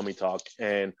regular tummy tuck,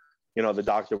 and the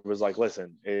doctor was like,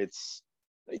 "Listen,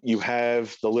 you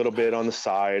have the little bit on the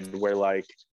side where like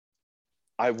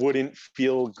I wouldn't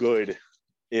feel good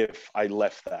if I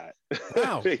left that."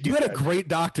 Wow, you had a great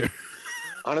doctor.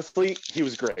 Honestly, he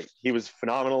was great. He was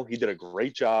phenomenal. He did a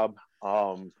great job.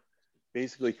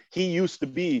 Basically, he used to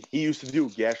do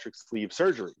gastric sleeve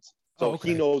surgeries, so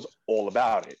he knows all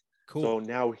about it. Cool. So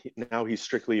now he's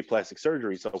strictly plastic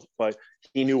surgery. So, but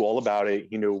he knew all about it.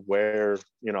 He knew where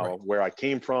I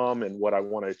came from and what I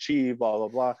want to achieve. Blah blah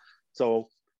blah. So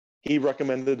he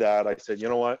recommended that. I said, you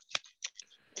know what?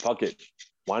 Fuck it.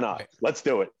 Why not? Right. Let's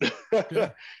do it. Yeah.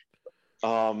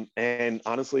 And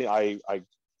honestly, I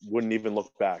wouldn't even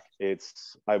look back.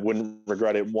 I wouldn't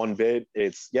regret it one bit.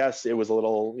 It was a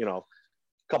little,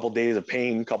 couple days of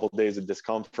pain, couple days of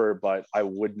discomfort, but I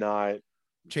would not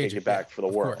take it back for the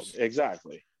world. Course.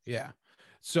 Exactly. Yeah.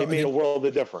 So it made a world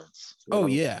of difference.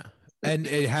 Yeah. And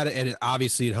it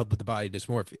obviously it helped with the body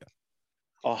dysmorphia.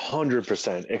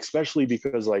 100%, especially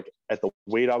because like at the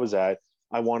weight I was at,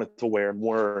 I wanted to wear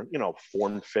more,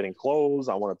 form-fitting clothes.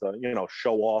 I wanted to,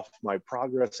 show off my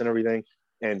progress and everything.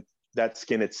 And that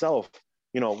skin itself,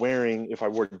 if I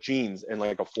wore jeans and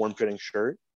like a form-fitting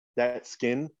shirt, that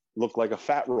skin looked like a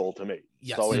fat roll to me.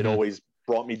 Yes. So it always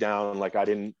brought me down. Like I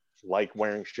didn't like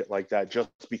wearing shit like that just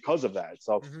because of that.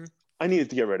 So I needed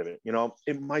to get rid of it.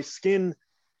 My skin,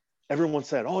 everyone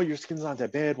said, "Oh, your skin's not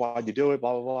that bad. Why'd you do it?"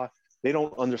 Blah, blah, blah. They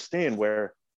don't understand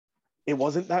where it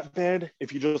wasn't that bad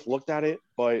if you just looked at it,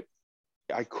 but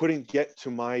I couldn't get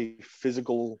to my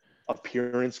physical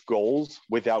appearance goals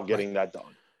without getting that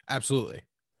done. Absolutely.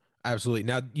 Absolutely.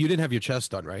 Now, you didn't have your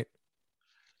chest done, right?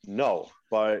 No,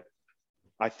 but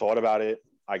I thought about it.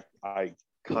 I'm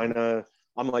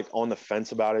like on the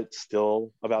fence about it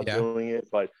still about doing it,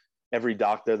 but every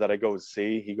doctor that I go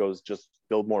see, he goes, just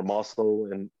build more muscle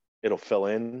and it'll fill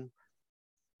in.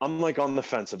 I'm like on the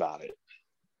fence about it.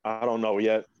 I don't know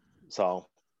yet. So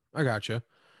I gotcha.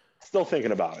 Still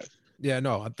thinking about it. Yeah,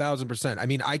 no, 1,000%. I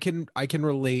mean, I can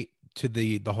relate to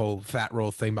the whole fat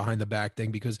roll thing behind the back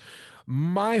thing, because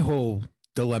my whole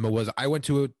dilemma was I went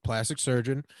to a plastic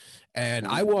surgeon and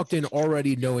I walked in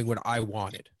already knowing what I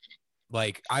wanted.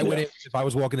 Like I went in, if I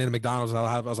was walking into McDonald's,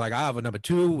 I was like, I have a number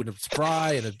 2 with a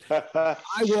fry, and I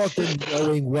walked in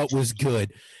knowing what was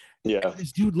good. Yeah. And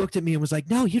this dude looked at me and was like,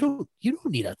 "No, you don't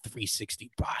need a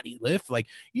 360 body lift. Like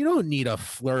you don't need a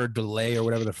fleur de lis or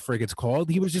whatever the frig it's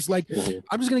called." He was just like,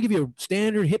 "I'm just gonna give you a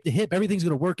standard hip to hip. Everything's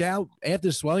gonna work out. After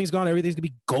the swelling's gone, everything's gonna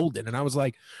be golden." And I was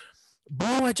like,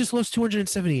 "Bro, I just lost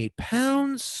 278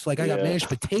 pounds. Like I got mashed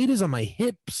potatoes on my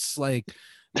hips. Like,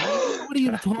 what are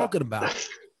you talking about?"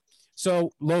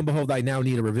 So lo and behold, I now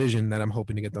need a revision that I'm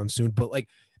hoping to get done soon. But like,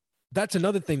 that's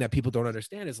another thing that people don't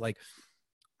understand is like,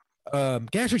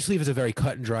 gastric sleeve is a very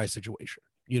cut and dry situation.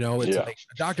 It's like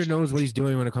a doctor knows what he's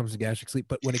doing when it comes to gastric sleeve,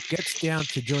 but when it gets down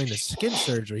to doing the skin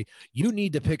surgery, you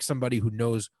need to pick somebody who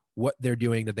knows what they're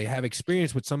doing, that they have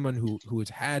experience with, someone who has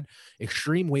had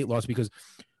extreme weight loss, because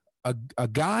a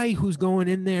guy who's going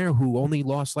in there who only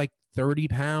lost like 30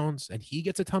 pounds and he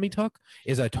gets a tummy tuck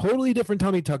is a totally different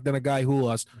tummy tuck than a guy who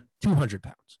lost 200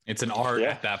 pounds. It's an art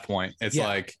at that point. It's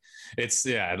like,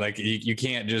 like you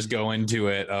can't just go into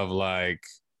it of like,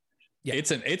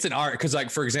 it's an art. Cause like,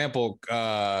 for example,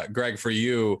 Greg, for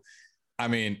you, I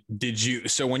mean,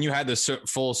 so when you had the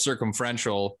full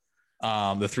circumferential,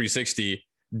 the 360,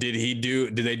 did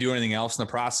they do anything else in the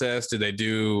process? Did they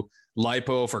do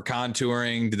lipo for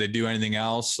contouring? Did they do anything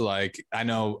else? Like, I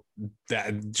know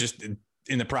that just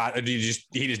in the process, he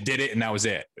just did it and that was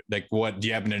it. Like, what do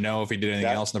you happen to know if he did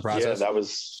anything else in the process? Yeah,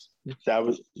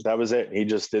 that was it. He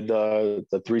just did the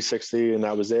 360 and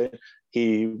that was it.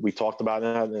 We talked about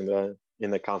that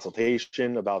in the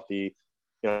consultation about he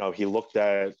looked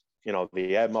at,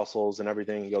 the ab muscles and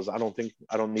everything. He goes, I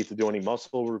don't need to do any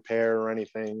muscle repair or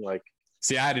anything. Like,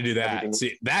 see, I had to do that.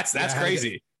 See, that's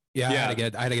crazy. I had to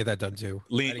get that done too.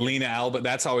 Lena Albert,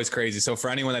 that's always crazy. So for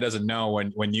anyone that doesn't know,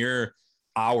 when you're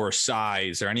our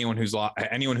size, or anyone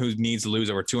who needs to lose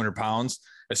over 200 pounds,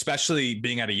 especially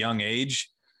being at a young age,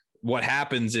 what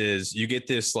happens is you get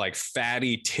this like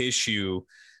fatty tissue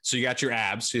So you got your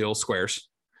abs, your little squares.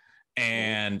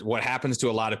 And what happens to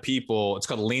a lot of people, it's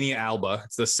called linea alba.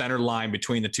 It's the center line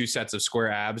between the two sets of square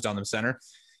abs down the center.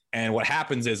 And what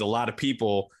happens is a lot of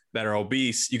people that are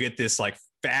obese, you get this like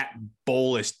fat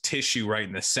bolus tissue right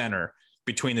in the center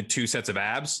between the two sets of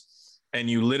abs. And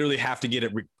you literally have to get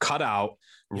it cut out,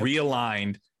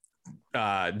 realigned,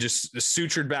 just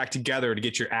sutured back together to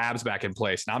get your abs back in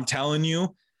place. And I'm telling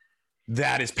you,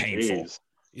 that is painful. Jeez.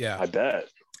 Yeah. I bet.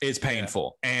 It's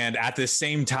painful. Yeah. And at the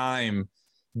same time,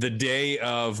 the day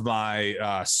of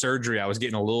my surgery, I was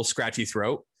getting a little scratchy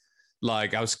throat.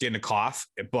 Like I was getting a cough,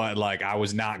 but like I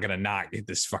was not going to not get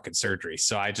this fucking surgery.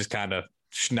 So I just kind of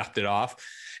snuffed it off.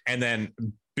 And then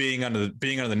being under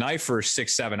the knife for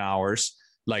 6-7 hours,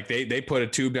 like they put a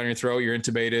tube down your throat, you're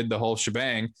intubated, the whole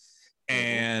shebang.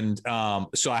 And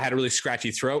so I had a really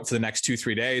scratchy throat for the next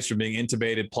 2-3 days from being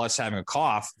intubated plus having a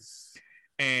cough.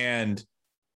 And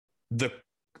the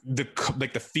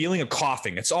feeling of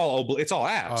coughing, it's all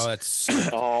abs. Oh, that's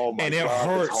Oh my and it God,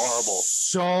 hurt it's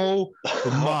so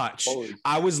much.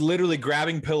 I was literally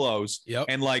grabbing pillows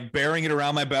and like burying it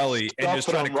around my belly and just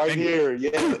trying to right here.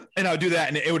 Yeah. And I would do that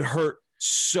and it would hurt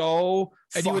so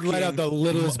and you would let out the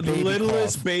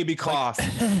littlest baby cough,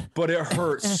 but it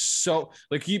hurts so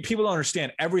like people don't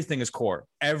understand. Everything is core.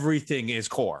 Everything is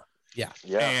core. Yeah.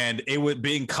 And it would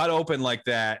being cut open like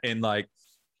that. And like,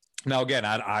 now again,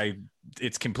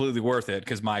 it's completely worth it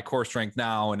because my core strength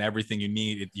now and everything you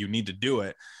need to do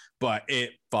it, but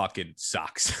it fucking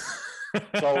sucks.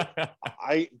 So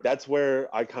that's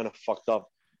where I kind of fucked up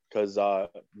because the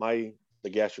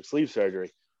gastric sleeve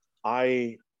surgery,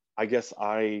 I guess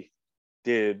I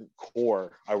did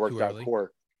core. I worked out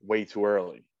core way too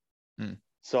early.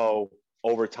 So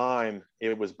over time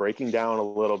it was breaking down a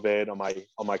little bit on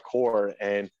my core.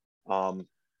 And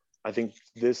I think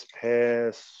this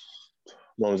past,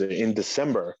 when was it, in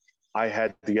December, I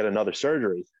had to get another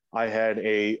surgery. I had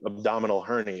a abdominal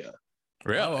hernia.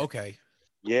 Really? Oh, okay.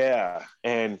 Yeah.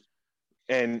 And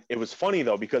it was funny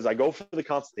though, because I go for the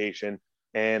consultation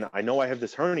and I know I have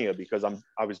this hernia because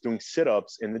I was doing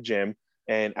sit-ups in the gym,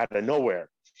 and out of nowhere,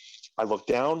 I look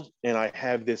down and I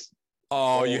have this.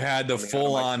 Oh, you had the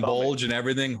full-on bulge and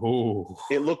everything? Ooh.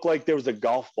 It looked like there was a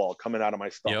golf ball coming out of my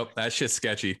stomach. Yep, that shit's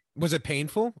sketchy. Was it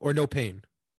painful or no pain?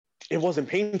 It wasn't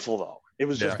painful though. It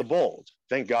was just the bulge.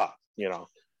 Thank God, you know.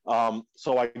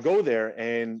 So I go there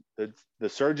and the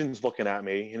surgeon's looking at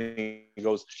me and he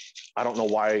goes, I don't know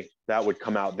why that would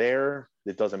come out there.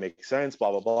 It doesn't make sense,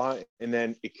 blah, blah, blah. And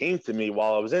then it came to me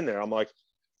while I was in there. I'm like,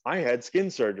 I had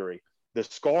skin surgery. The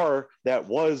scar that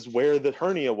was where the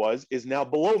hernia was is now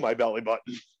below my belly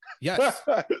button. Yes.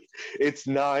 It's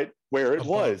not where it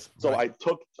was. So I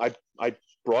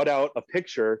brought out a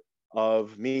picture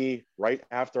of me right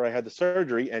after I had the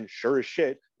surgery, and sure as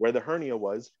shit, where the hernia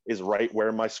was is right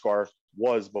where my scar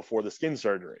was before the skin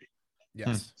surgery.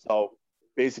 Yes. So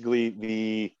basically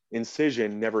the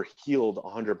incision never healed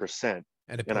 100%.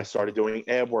 And I started doing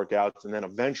ab workouts, and then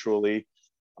eventually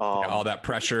all that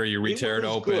pressure, you re-tear it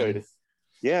open. Good.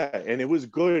 Yeah, and it was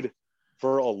good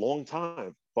for a long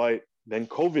time. But then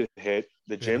COVID hit,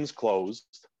 the gyms closed.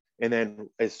 And then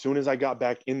as soon as I got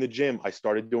back in the gym, I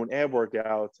started doing ab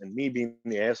workouts, and me being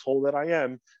the asshole that I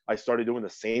am, I started doing the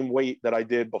same weight that I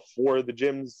did before the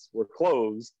gyms were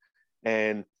closed.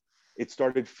 And it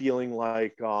started feeling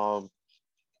like,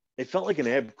 it felt like an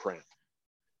ab cramp.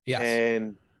 Yes.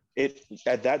 And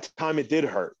at that time it did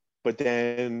hurt, but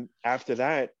then after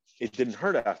that, it didn't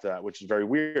hurt after that, which is very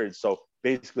weird. So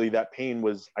basically that pain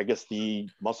was, I guess, the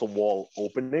muscle wall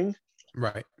opening.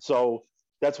 Right. So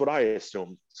that's what I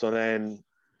assumed. So then,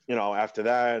 after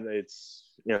that, it's,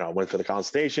 went for the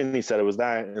consultation. He said it was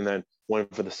that, and then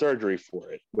went for the surgery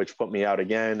for it, which put me out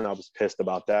again. I was pissed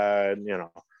about that,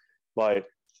 but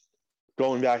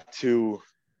going back to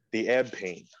the ab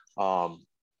pain,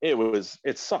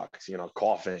 it sucks,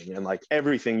 coughing and like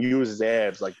everything uses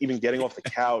abs, like even getting off the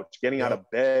couch, getting out of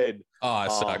bed. Oh,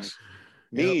 it sucks.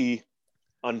 Me,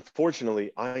 unfortunately,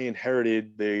 I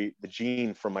inherited the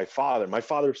gene from my father. My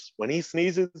father, when he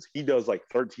sneezes, he does like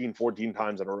 13, 14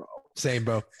 times in a row. Same,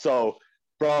 bro. So,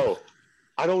 bro,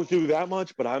 I don't do that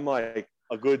much, but I'm like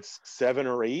a good 7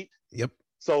 or 8. Yep.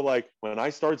 So like when I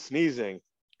start sneezing,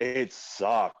 it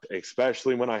sucked,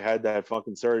 especially when I had that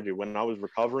fucking surgery. When I was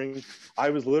recovering,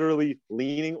 I was literally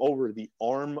leaning over the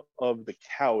arm of the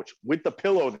couch with the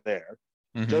pillow there,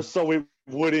 just so it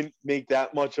wouldn't make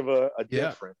that much of a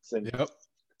difference. And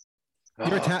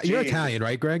you're Italian,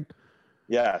 right, Greg?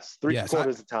 Yes, three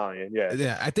quarters Italian. Yeah.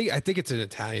 Yeah, I think it's an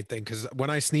Italian thing because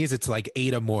when I sneeze, it's like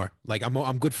 8 or more. Like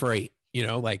I'm good for 8.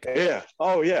 Like yeah.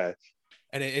 Oh yeah.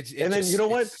 And and then you know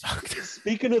what?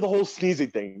 Speaking of the whole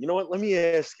sneezing thing, you know what? Let me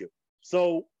ask you.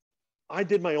 So I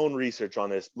did my own research on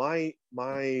this. My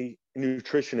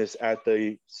nutritionist at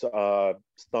the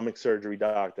stomach surgery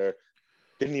doctor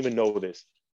didn't even know this.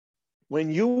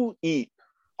 When you eat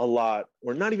a lot,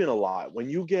 or not even a lot, when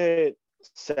you get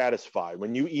satisfied,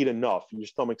 when you eat enough, your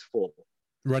stomach's full.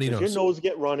 Runny nose. Your nose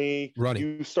get runny.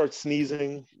 You start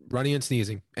sneezing. Runny and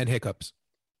sneezing and hiccups.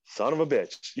 Son of a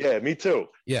bitch. Yeah, me too.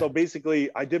 Yeah. So basically,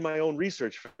 I did my own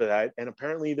research for that, and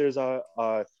apparently there's a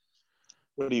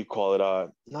what do you call it?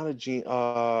 Not a gene.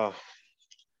 I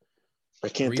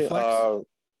can't think.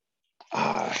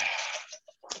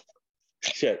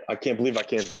 Shit, I can't believe I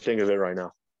can't think of it right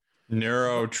now.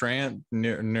 Neuro.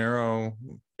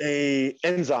 A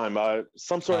enzyme,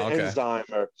 some sort of enzyme,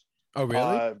 or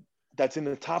really? That's in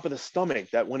the top of the stomach.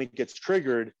 That when it gets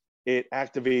triggered, it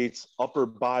activates upper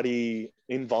body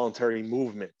involuntary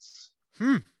movements.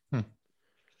 I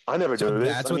never do this.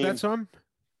 That's what that's from.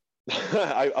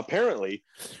 Apparently,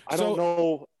 I don't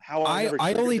know how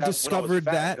I only discovered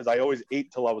that because I always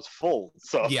ate till I was full.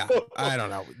 So yeah, I don't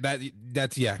know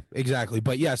that's yeah, exactly.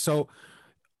 But yeah, so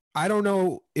I don't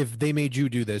know if they made you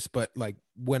do this, but like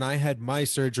when I had my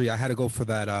surgery, I had to go for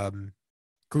that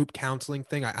group counseling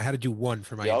thing. I had to do one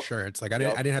for my insurance. Like I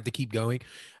didn't have to keep going,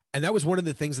 and that was one of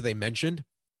the things that they mentioned,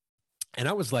 and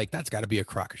I was like, that's got to be a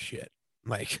crock of shit.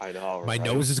 Like I know, my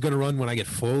nose is gonna run when I get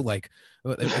full. Like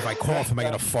if I cough, am I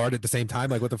gonna fart at the same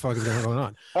time? Like what the fuck is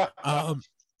going on?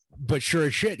 But sure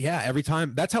as shit, yeah. Every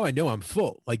time, that's how I know I'm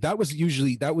full. Like that was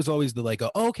always the like,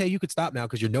 oh, okay, you could stop now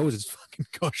because your nose is fucking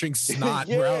gushing snot.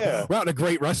 Yeah. We're out in a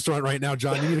great restaurant right now,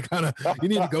 John. You need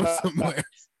to go somewhere.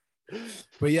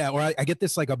 But yeah, or I get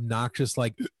this like obnoxious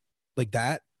like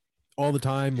that all the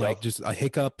time, like just a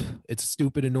hiccup. It's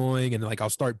stupid, annoying, and like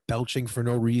I'll start belching for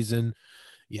no reason.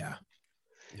 Yeah.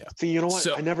 See, you know what?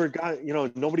 I never got.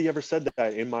 Nobody ever said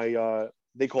that in my.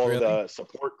 They call it a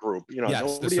support group.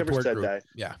 Nobody ever said that.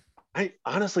 Yeah. I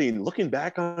honestly, looking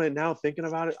back on it now, thinking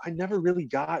about it, I never really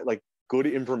got like good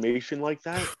information like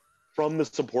that from the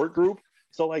support group.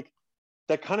 So like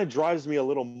that kind of drives me a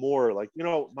little more like,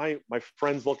 my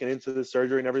friends looking into the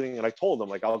surgery and everything. And I told them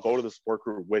like, I'll go to the support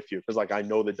group with you. Cause like, I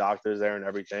know the doctors there and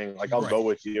everything, like I'll go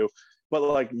with you. But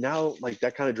like now, like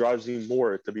that kind of drives me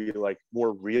more to be like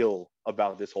more real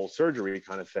about this whole surgery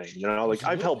kind of thing. Like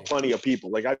I've helped plenty of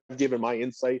people. Like I've given my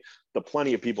insight to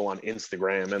plenty of people on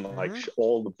Instagram and like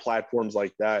all the platforms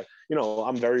like that.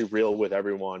 I'm very real with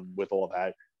everyone with all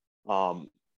that.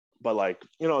 But like,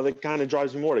 that kind of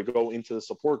drives me more to go into the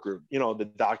support group. The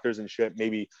doctors and shit,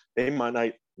 maybe they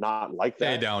might not like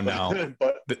that. They don't know.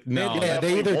 But no,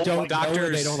 they either don't doctors, know or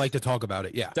they don't like to talk about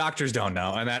it. Yeah, doctors don't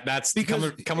know, and that's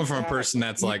because coming from a person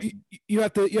that's like you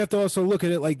have to also look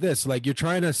at it like this: like you're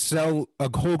trying to sell a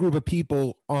whole group of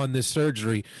people on this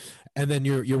surgery, and then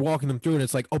you're walking them through, and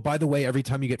it's like, oh, by the way, every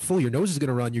time you get full, your nose is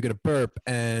gonna run, you're gonna burp,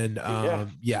 and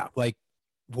like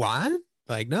what?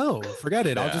 Like no, forget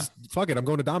it. I'll just fuck it. I'm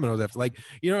going to Domino's after. Like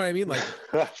you know what I mean? Like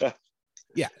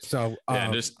yeah. So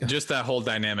just that whole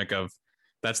dynamic of.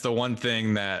 That's the one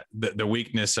thing that the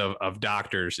weakness of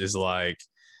doctors is like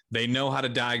they know how to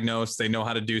diagnose, they know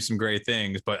how to do some great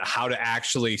things, but how to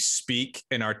actually speak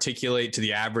and articulate to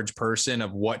the average person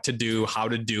of what to do, how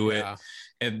to do it.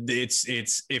 And that's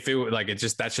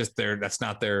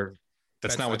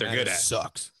not what they're good at.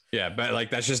 Sucks. Yeah. But like,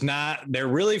 that's just not, they're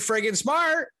really friggin'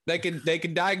 smart. They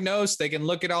can diagnose, they can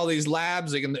look at all these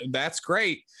labs. That's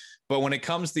great. But when it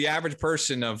comes to the average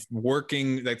person of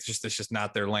working, that's just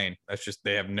not their lane.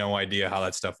 They have no idea how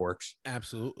that stuff works.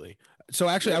 Absolutely. So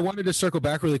actually, I wanted to circle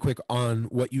back really quick on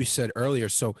what you said earlier.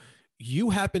 So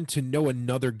you happen to know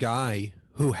another guy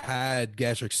who had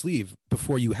gastric sleeve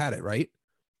before you had it, right?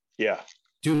 Yeah.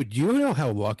 Dude, you know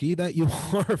how lucky that you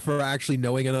are for actually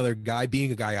knowing another guy,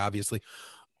 being a guy, obviously.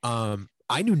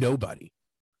 I knew nobody.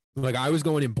 Like I was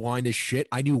going in blind as shit.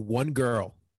 I knew one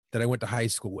girl that I went to high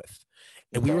school with.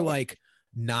 And we were like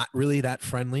not really that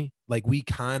friendly. Like we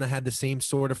kind of had the same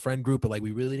sort of friend group, but like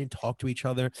we really didn't talk to each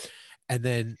other. And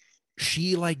then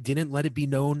she like didn't let it be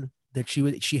known that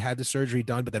she had the surgery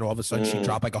done, but then all of a sudden she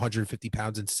dropped like 150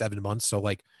 pounds in 7 months. So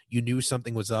like you knew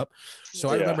something was up. So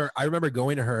I remember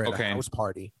going to her at a house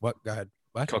party. What? Go ahead.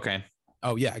 What? Cocaine.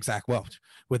 Oh yeah, exactly. Well,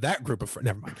 with that group of friends,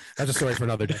 never mind. That's a story for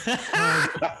another day.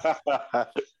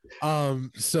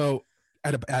 So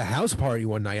at a house party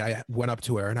one night, I went up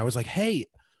to her and I was like, hey,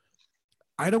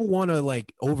 I don't want to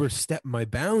like overstep my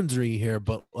boundary here,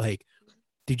 but like,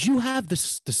 did you have the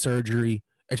surgery?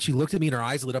 And she looked at me and her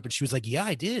eyes lit up and she was like, yeah,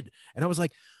 I did. And I was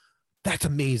like, that's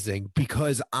amazing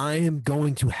because I am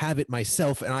going to have it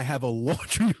myself. And I have a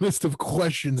laundry list of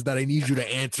questions that I need you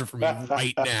to answer for me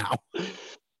right now.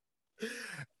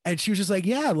 And she was just like,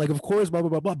 yeah, like, of course, blah, blah,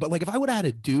 blah, blah. But like, if I would have had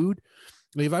a dude,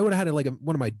 like, if I would have had like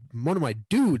one of my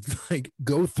dudes like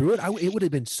go through it, it would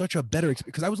have been such a better experience,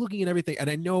 because I was looking at everything, and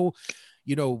I know,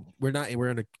 we're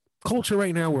in a culture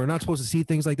right now where we're not supposed to see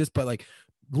things like this, but like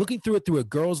looking through it through a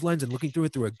girl's lens and looking through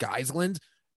it through a guy's lens,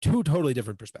 two totally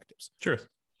different perspectives. Sure.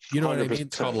 You know what I mean?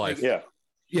 It's called life. Yeah.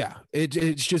 Yeah.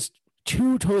 It's just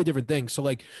two totally different things. So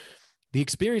like the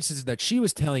experiences that she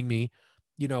was telling me,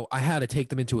 I had to take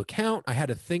them into account. I had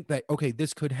to think that, okay,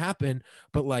 this could happen,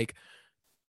 but like,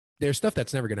 there's stuff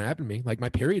that's never going to happen to me. Like my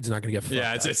period's not going to get fucked.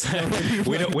 Yeah, it's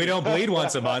we don't bleed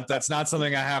once a month. That's not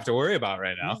something I have to worry about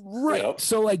right now. Right. Yep.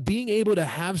 So like being able to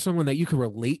have someone that you can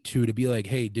relate to be like,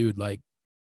 hey, dude, like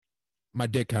my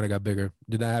dick kind of got bigger.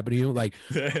 Did that happen to you? Like,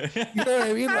 you know what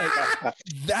I mean? Like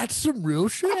that's some real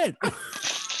shit.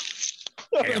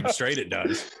 Damn straight it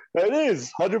does. It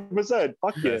is 100%.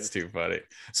 Fuck yeah. That's too funny.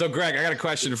 So Greg, I got a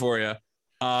question for you.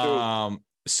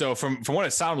 So from what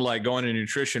it sounded like going to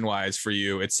nutrition wise for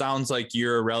you, it sounds like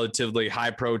you're a relatively high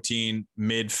protein,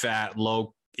 mid fat,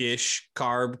 low ish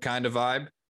carb kind of vibe.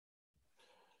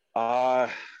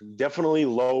 Definitely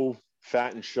low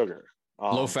fat and sugar.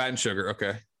 Low fat and sugar.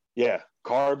 Okay. Yeah.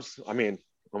 Carbs. I mean,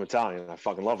 I'm Italian. I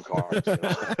fucking love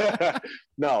carbs.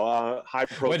 No, high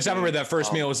protein. Well, I just remember that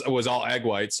first meal was all egg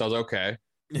whites. So I was okay.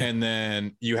 And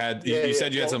then you had, you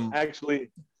said you had some.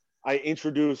 Actually, I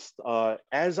introduced,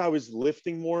 as I was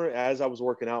lifting more, as I was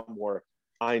working out more,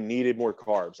 I needed more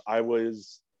carbs. I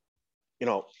was,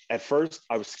 at first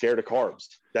I was scared of carbs.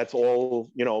 That's all,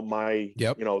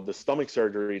 the stomach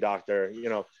surgery doctor,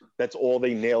 that's all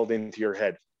they nailed into your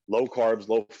head. Low carbs,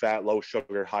 low fat, low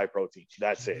sugar, high protein.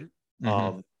 That's it.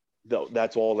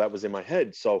 That's all that was in my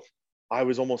head. So I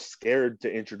was almost scared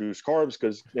to introduce carbs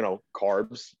because,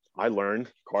 carbs, I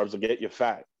learned carbs will get you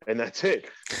fat, and that's it.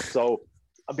 So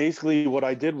basically what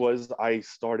I did was I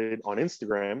started on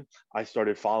Instagram. I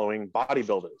started following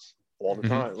bodybuilders all the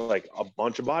time, like a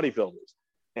bunch of bodybuilders.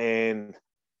 And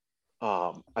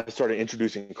I started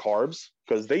introducing carbs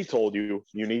because they told you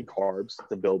need carbs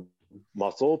to build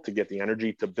muscle, to get the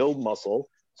energy to build muscle.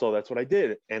 So that's what I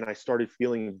did. And I started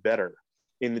feeling better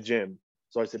in the gym.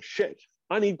 So I said, shit,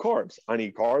 I need carbs. I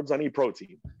need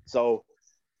protein. So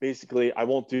basically I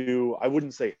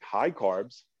wouldn't say high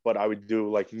carbs, but I would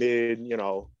do like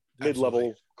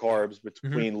mid-level carbs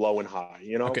between low and high,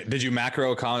 Okay. Did you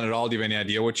macro count at all? Do you have any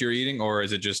idea what you're eating, or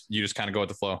is it just, you just kind of go with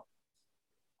the flow?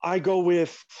 I go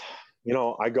with,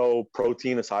 I go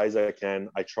protein as high as I can.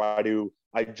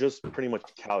 I just pretty much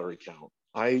calorie count.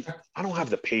 I don't have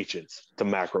the patience to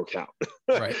macro count.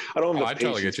 Right. I don't have the I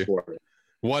totally patience get you. for it.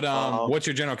 What's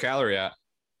your general calorie at?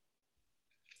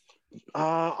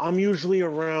 I'm usually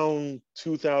around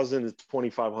 2,000 to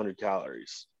 2,500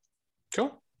 calories.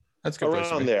 Cool. That's good.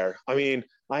 Around there. I mean,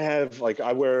 I have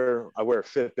I wear a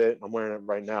Fitbit. I'm wearing it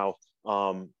right now.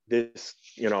 This,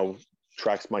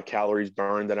 tracks my calories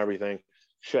burned and everything.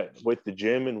 Shit, with the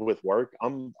gym and with work,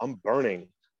 I'm burning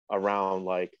around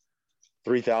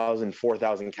 3,000,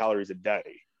 4,000 calories a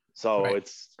day. So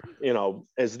it's,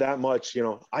 is that much,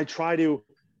 I try to,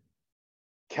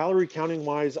 calorie counting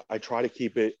wise, I try to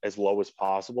keep it as low as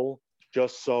possible,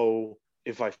 just so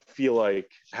if I feel like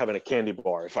having a candy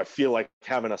bar, if I feel like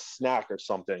having a snack or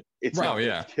something, it's not going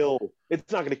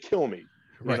to kill me,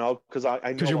 because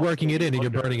I know you're working it in and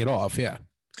you're burning it off. Yeah.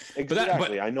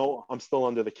 Exactly. I know I'm still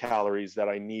under the calories that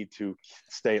I need to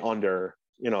stay under,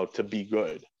 to be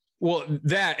good. Well,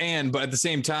 but at the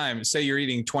same time, say you're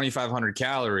eating 2,500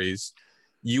 calories,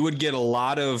 you would get a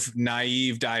lot of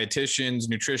naive dietitians,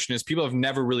 nutritionists, people have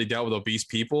never really dealt with obese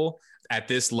people at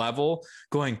this level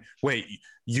going, wait,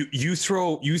 you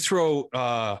throw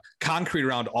concrete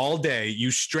around all day,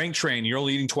 you strength train, you're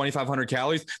only eating 2,500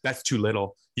 calories. That's too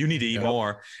little. You need to eat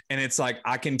more. And it's like,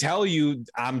 I can tell you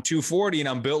I'm 240 and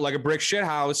I'm built like a brick shit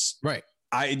house. Right.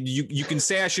 You can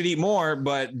say I should eat more,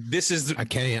 but I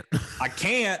can't.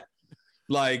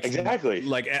 Exactly.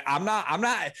 I'm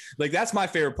not like, that's my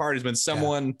favorite part is when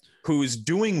someone who's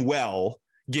doing well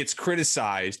gets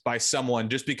criticized by someone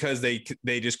just because they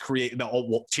just create the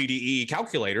old TDE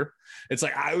calculator. It's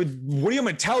like, what am I going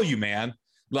to tell you, man?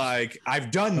 Like,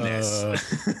 I've done this.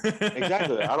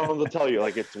 Exactly. I don't know what to tell you.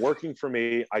 It's working for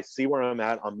me. I see where I'm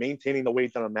at. I'm maintaining the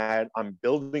weight that I'm at. I'm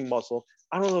building muscle.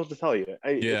 I don't know what to tell you.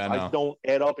 I don't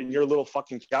add up in your little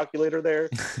fucking calculator there.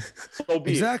 So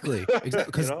be exactly.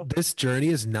 Because this journey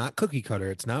is not cookie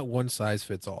cutter. It's not one size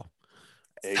fits all.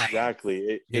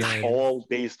 Exactly. It's all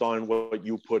based on what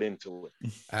you put into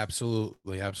it.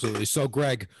 Absolutely. Absolutely. So,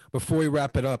 Greg, before we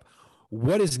wrap it up,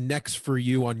 what is next for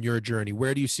you on your journey?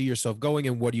 Where do you see yourself going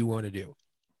and what do you want to do?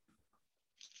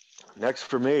 Next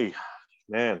for me,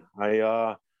 man,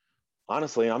 I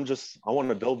honestly, I want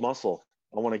to build muscle.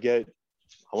 I want to get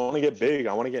big.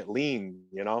 I want to get lean.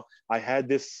 You know, I had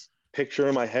this picture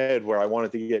in my head where I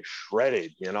wanted to get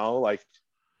shredded, you know, like,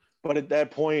 but at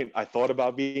that point I thought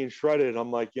about being shredded.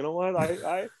 I'm like, you know what?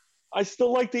 I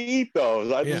still like to eat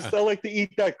those. I just still like to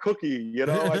eat that cookie, you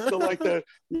know, I still like to,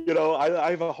 you know,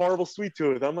 I have a horrible sweet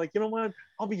tooth. I'm like, you know what?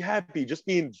 I'll be happy just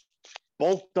being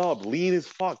bulked up, lean as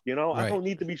fuck, you know, I don't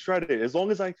need to be shredded as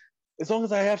long as I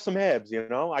have some abs, you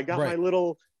know, I got my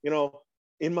little, you know,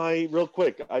 in my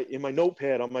in my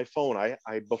notepad on my phone, I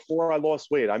before I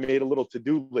lost weight, I made a little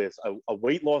to-do list, a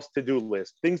weight loss to-do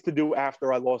list, things to do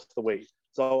after I lost the weight.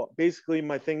 So basically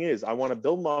my thing is I want to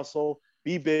build muscle,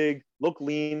 be big, look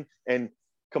lean, and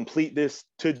complete this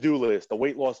to-do list, a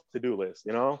weight loss to-do list,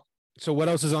 you know? So what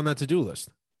else is on that to-do list?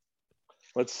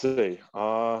 Let's see.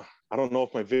 I don't know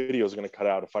if my video is going to cut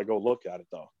out if I go look at it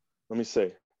though. Let me see.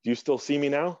 Do you still see me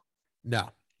now? No.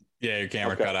 Yeah, your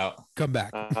camera cut out. Come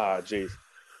back. Geez.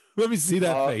 Let me see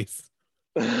that face.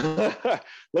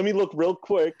 Let me look real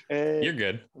quick. And, you're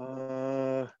good.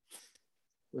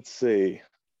 Let's see.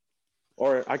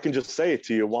 Or I can just say it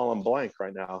to you while I'm blank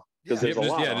right now. Because there's a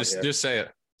lot. Just say it.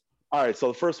 All right. So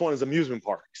the first one is amusement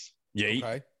parks. Yeah.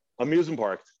 Okay. Amusement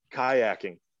parks,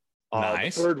 kayaking.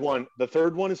 Nice. The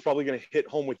third one is probably going to hit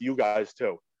home with you guys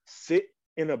too. Sit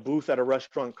in a booth at a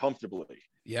restaurant comfortably.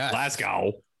 Yeah. Let's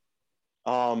go.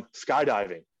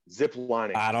 Skydiving, zip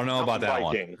lining. I don't know about that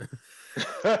one.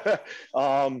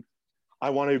 I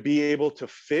want to be able to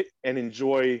fit and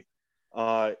enjoy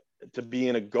to be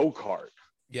in a go-kart.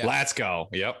 Yeah. Let's go.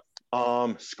 Yep.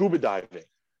 Scuba diving.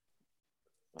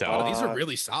 These are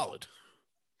really solid.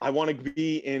 I want to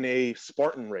be in a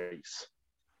Spartan race.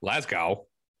 Let's go.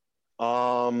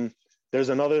 There's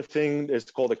another thing.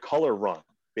 It's called a color run.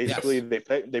 Basically,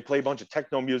 they play a bunch of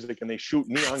techno music and they shoot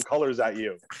neon colors at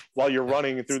you while you're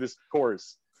running through this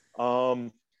course.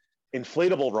 Inflatable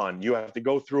run. You have to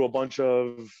go through a bunch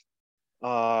of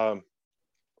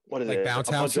what is like it? Bounce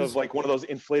a houses? bunch of like one of those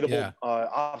inflatable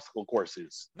obstacle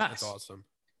courses. Nice. That's awesome.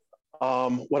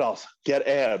 What else? Get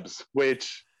abs,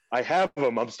 which I have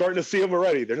them. I'm starting to see them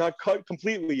already. They're not cut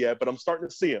completely yet, but I'm starting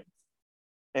to see them.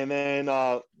 And then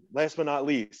last but not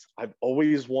least, I've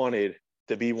always wanted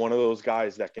to be one of those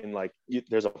guys that can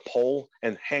there's a pole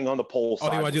and hang on the pole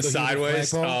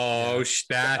sideways. Oh,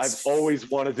 I've always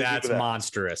wanted to do that. That's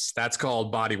monstrous. That's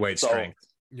called body weight strength.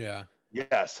 Yeah.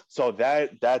 Yes. So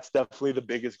that's definitely the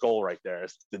biggest goal right there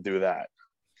is to do that.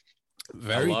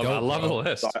 Very dope. I love the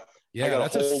list. Yeah,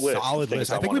 that's a solid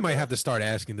list. I think we might have to start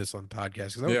asking this on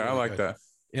podcasts. Yeah, I like that.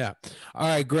 Yeah. All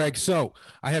right, Greg. So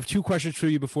I have 2 questions for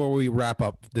you before we wrap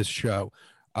up this show.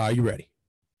 Are you ready?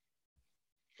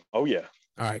 Oh, yeah.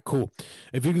 All right, cool.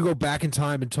 If you could go back in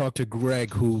time and talk to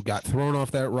Greg, who got thrown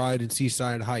off that ride in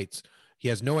Seaside Heights, he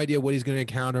has no idea what he's going to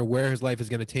encounter, where his life is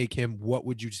going to take him. What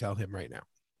would you tell him right now?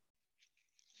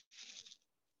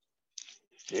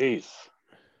 Jeez.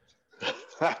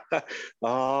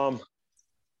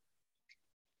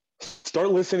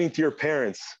 Start listening to your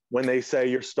parents when they say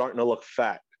you're starting to look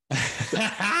fat.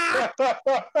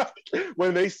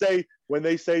 when they say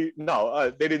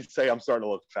no, they didn't say I'm starting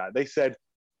to look fat. They said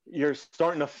you're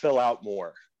starting to fill out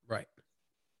more. Right.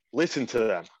 Listen to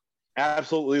them.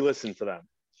 Absolutely listen to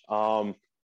them.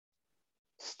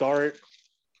 Start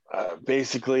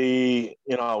basically,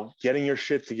 getting your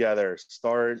shit together.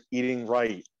 Start eating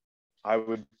right. I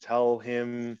would tell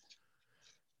him,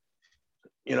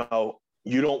 you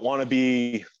don't want to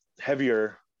be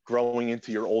heavier growing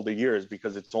into your older years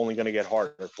because it's only going to get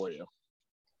harder for you.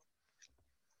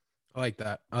 I like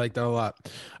that. I like that a lot.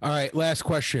 All right. Last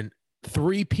question.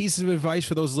 3 pieces of advice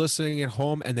for those listening at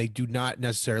home, and they do not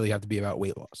necessarily have to be about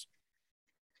weight loss.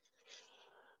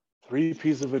 3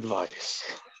 pieces of advice.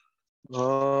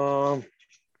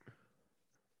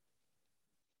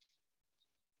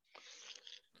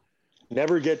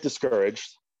 Never get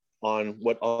discouraged on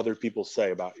what other people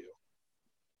say about you,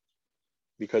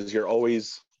 because you're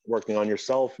always working on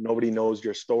yourself. Nobody knows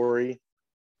your story.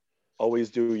 Always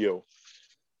do you.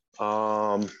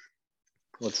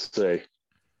 Let's see.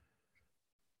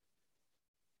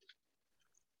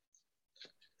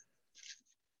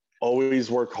 Always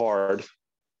work hard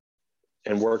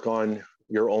and work on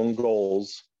your own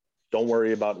goals. Don't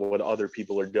worry about what other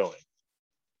people are doing.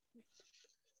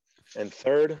 And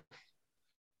third,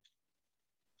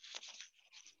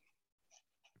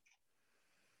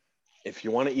 if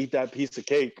you want to eat that piece of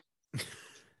cake,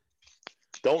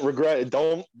 don't regret it.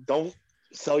 Don't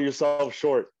sell yourself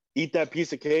short. Eat that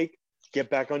piece of cake,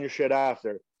 get back on your shit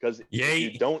after. Because if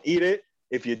you don't eat it,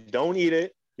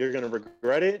 you're going to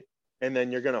regret it. And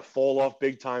then you're going to fall off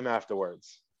big time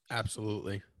afterwards.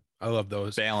 Absolutely. I love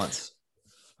those. Balance.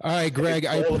 All right, Greg.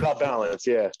 It's all about balance.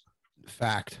 Yeah.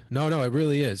 Fact. No, it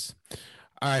really is.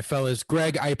 All right, fellas.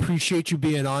 Greg, I appreciate you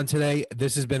being on today.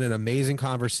 This has been an amazing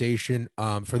conversation.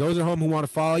 For those at home who want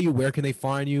to follow you, where can they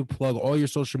find you? Plug all your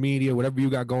social media, whatever you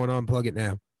got going on, plug it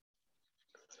now.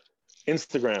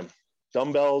 Instagram,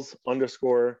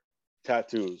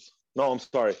 dumbbells_tattoos. No, I'm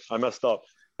sorry. I messed up.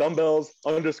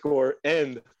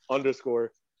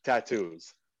 dumbbells_and_tattoos.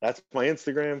 That's my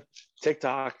Instagram.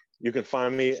 TikTok. You can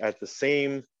find me at the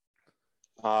same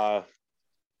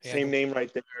name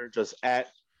right there, just at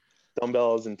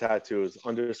dumbbells and tattoos,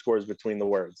 underscores between the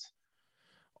words.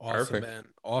 Awesome, Perfect. man.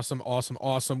 Awesome.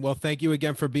 Well, thank you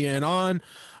again for being on.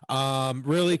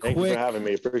 Really Thank quick. you for having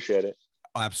me. Appreciate it.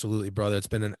 Absolutely, brother. It's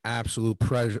been an absolute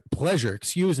pleasure.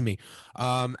 Excuse me.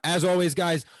 As always,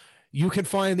 guys, you can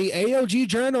find the ALG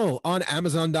Journal on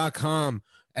Amazon.com.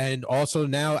 And also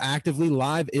now actively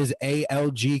live is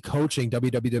ALG Coaching,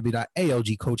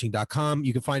 www.algcoaching.com.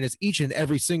 You can find us each and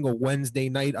every single Wednesday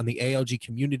night on the ALG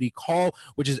Community Call,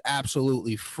 which is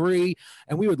absolutely free.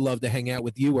 And we would love to hang out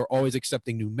with you. We're always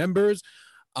accepting new members.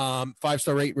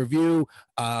 5-star rate review.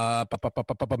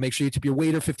 Make sure you tip your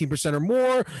waiter 15% or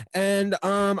more. And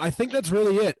I think that's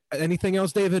really it. Anything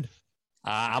else, David?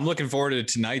 I'm looking forward to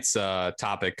tonight's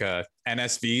topic,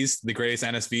 NSVs, the greatest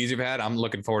NSVs you've had. I'm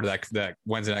looking forward to that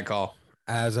Wednesday night call.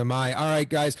 As am I. All right,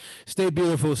 guys. Stay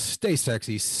beautiful, stay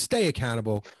sexy, stay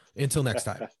accountable. Until next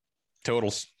time.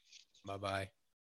 Totals. Bye-bye.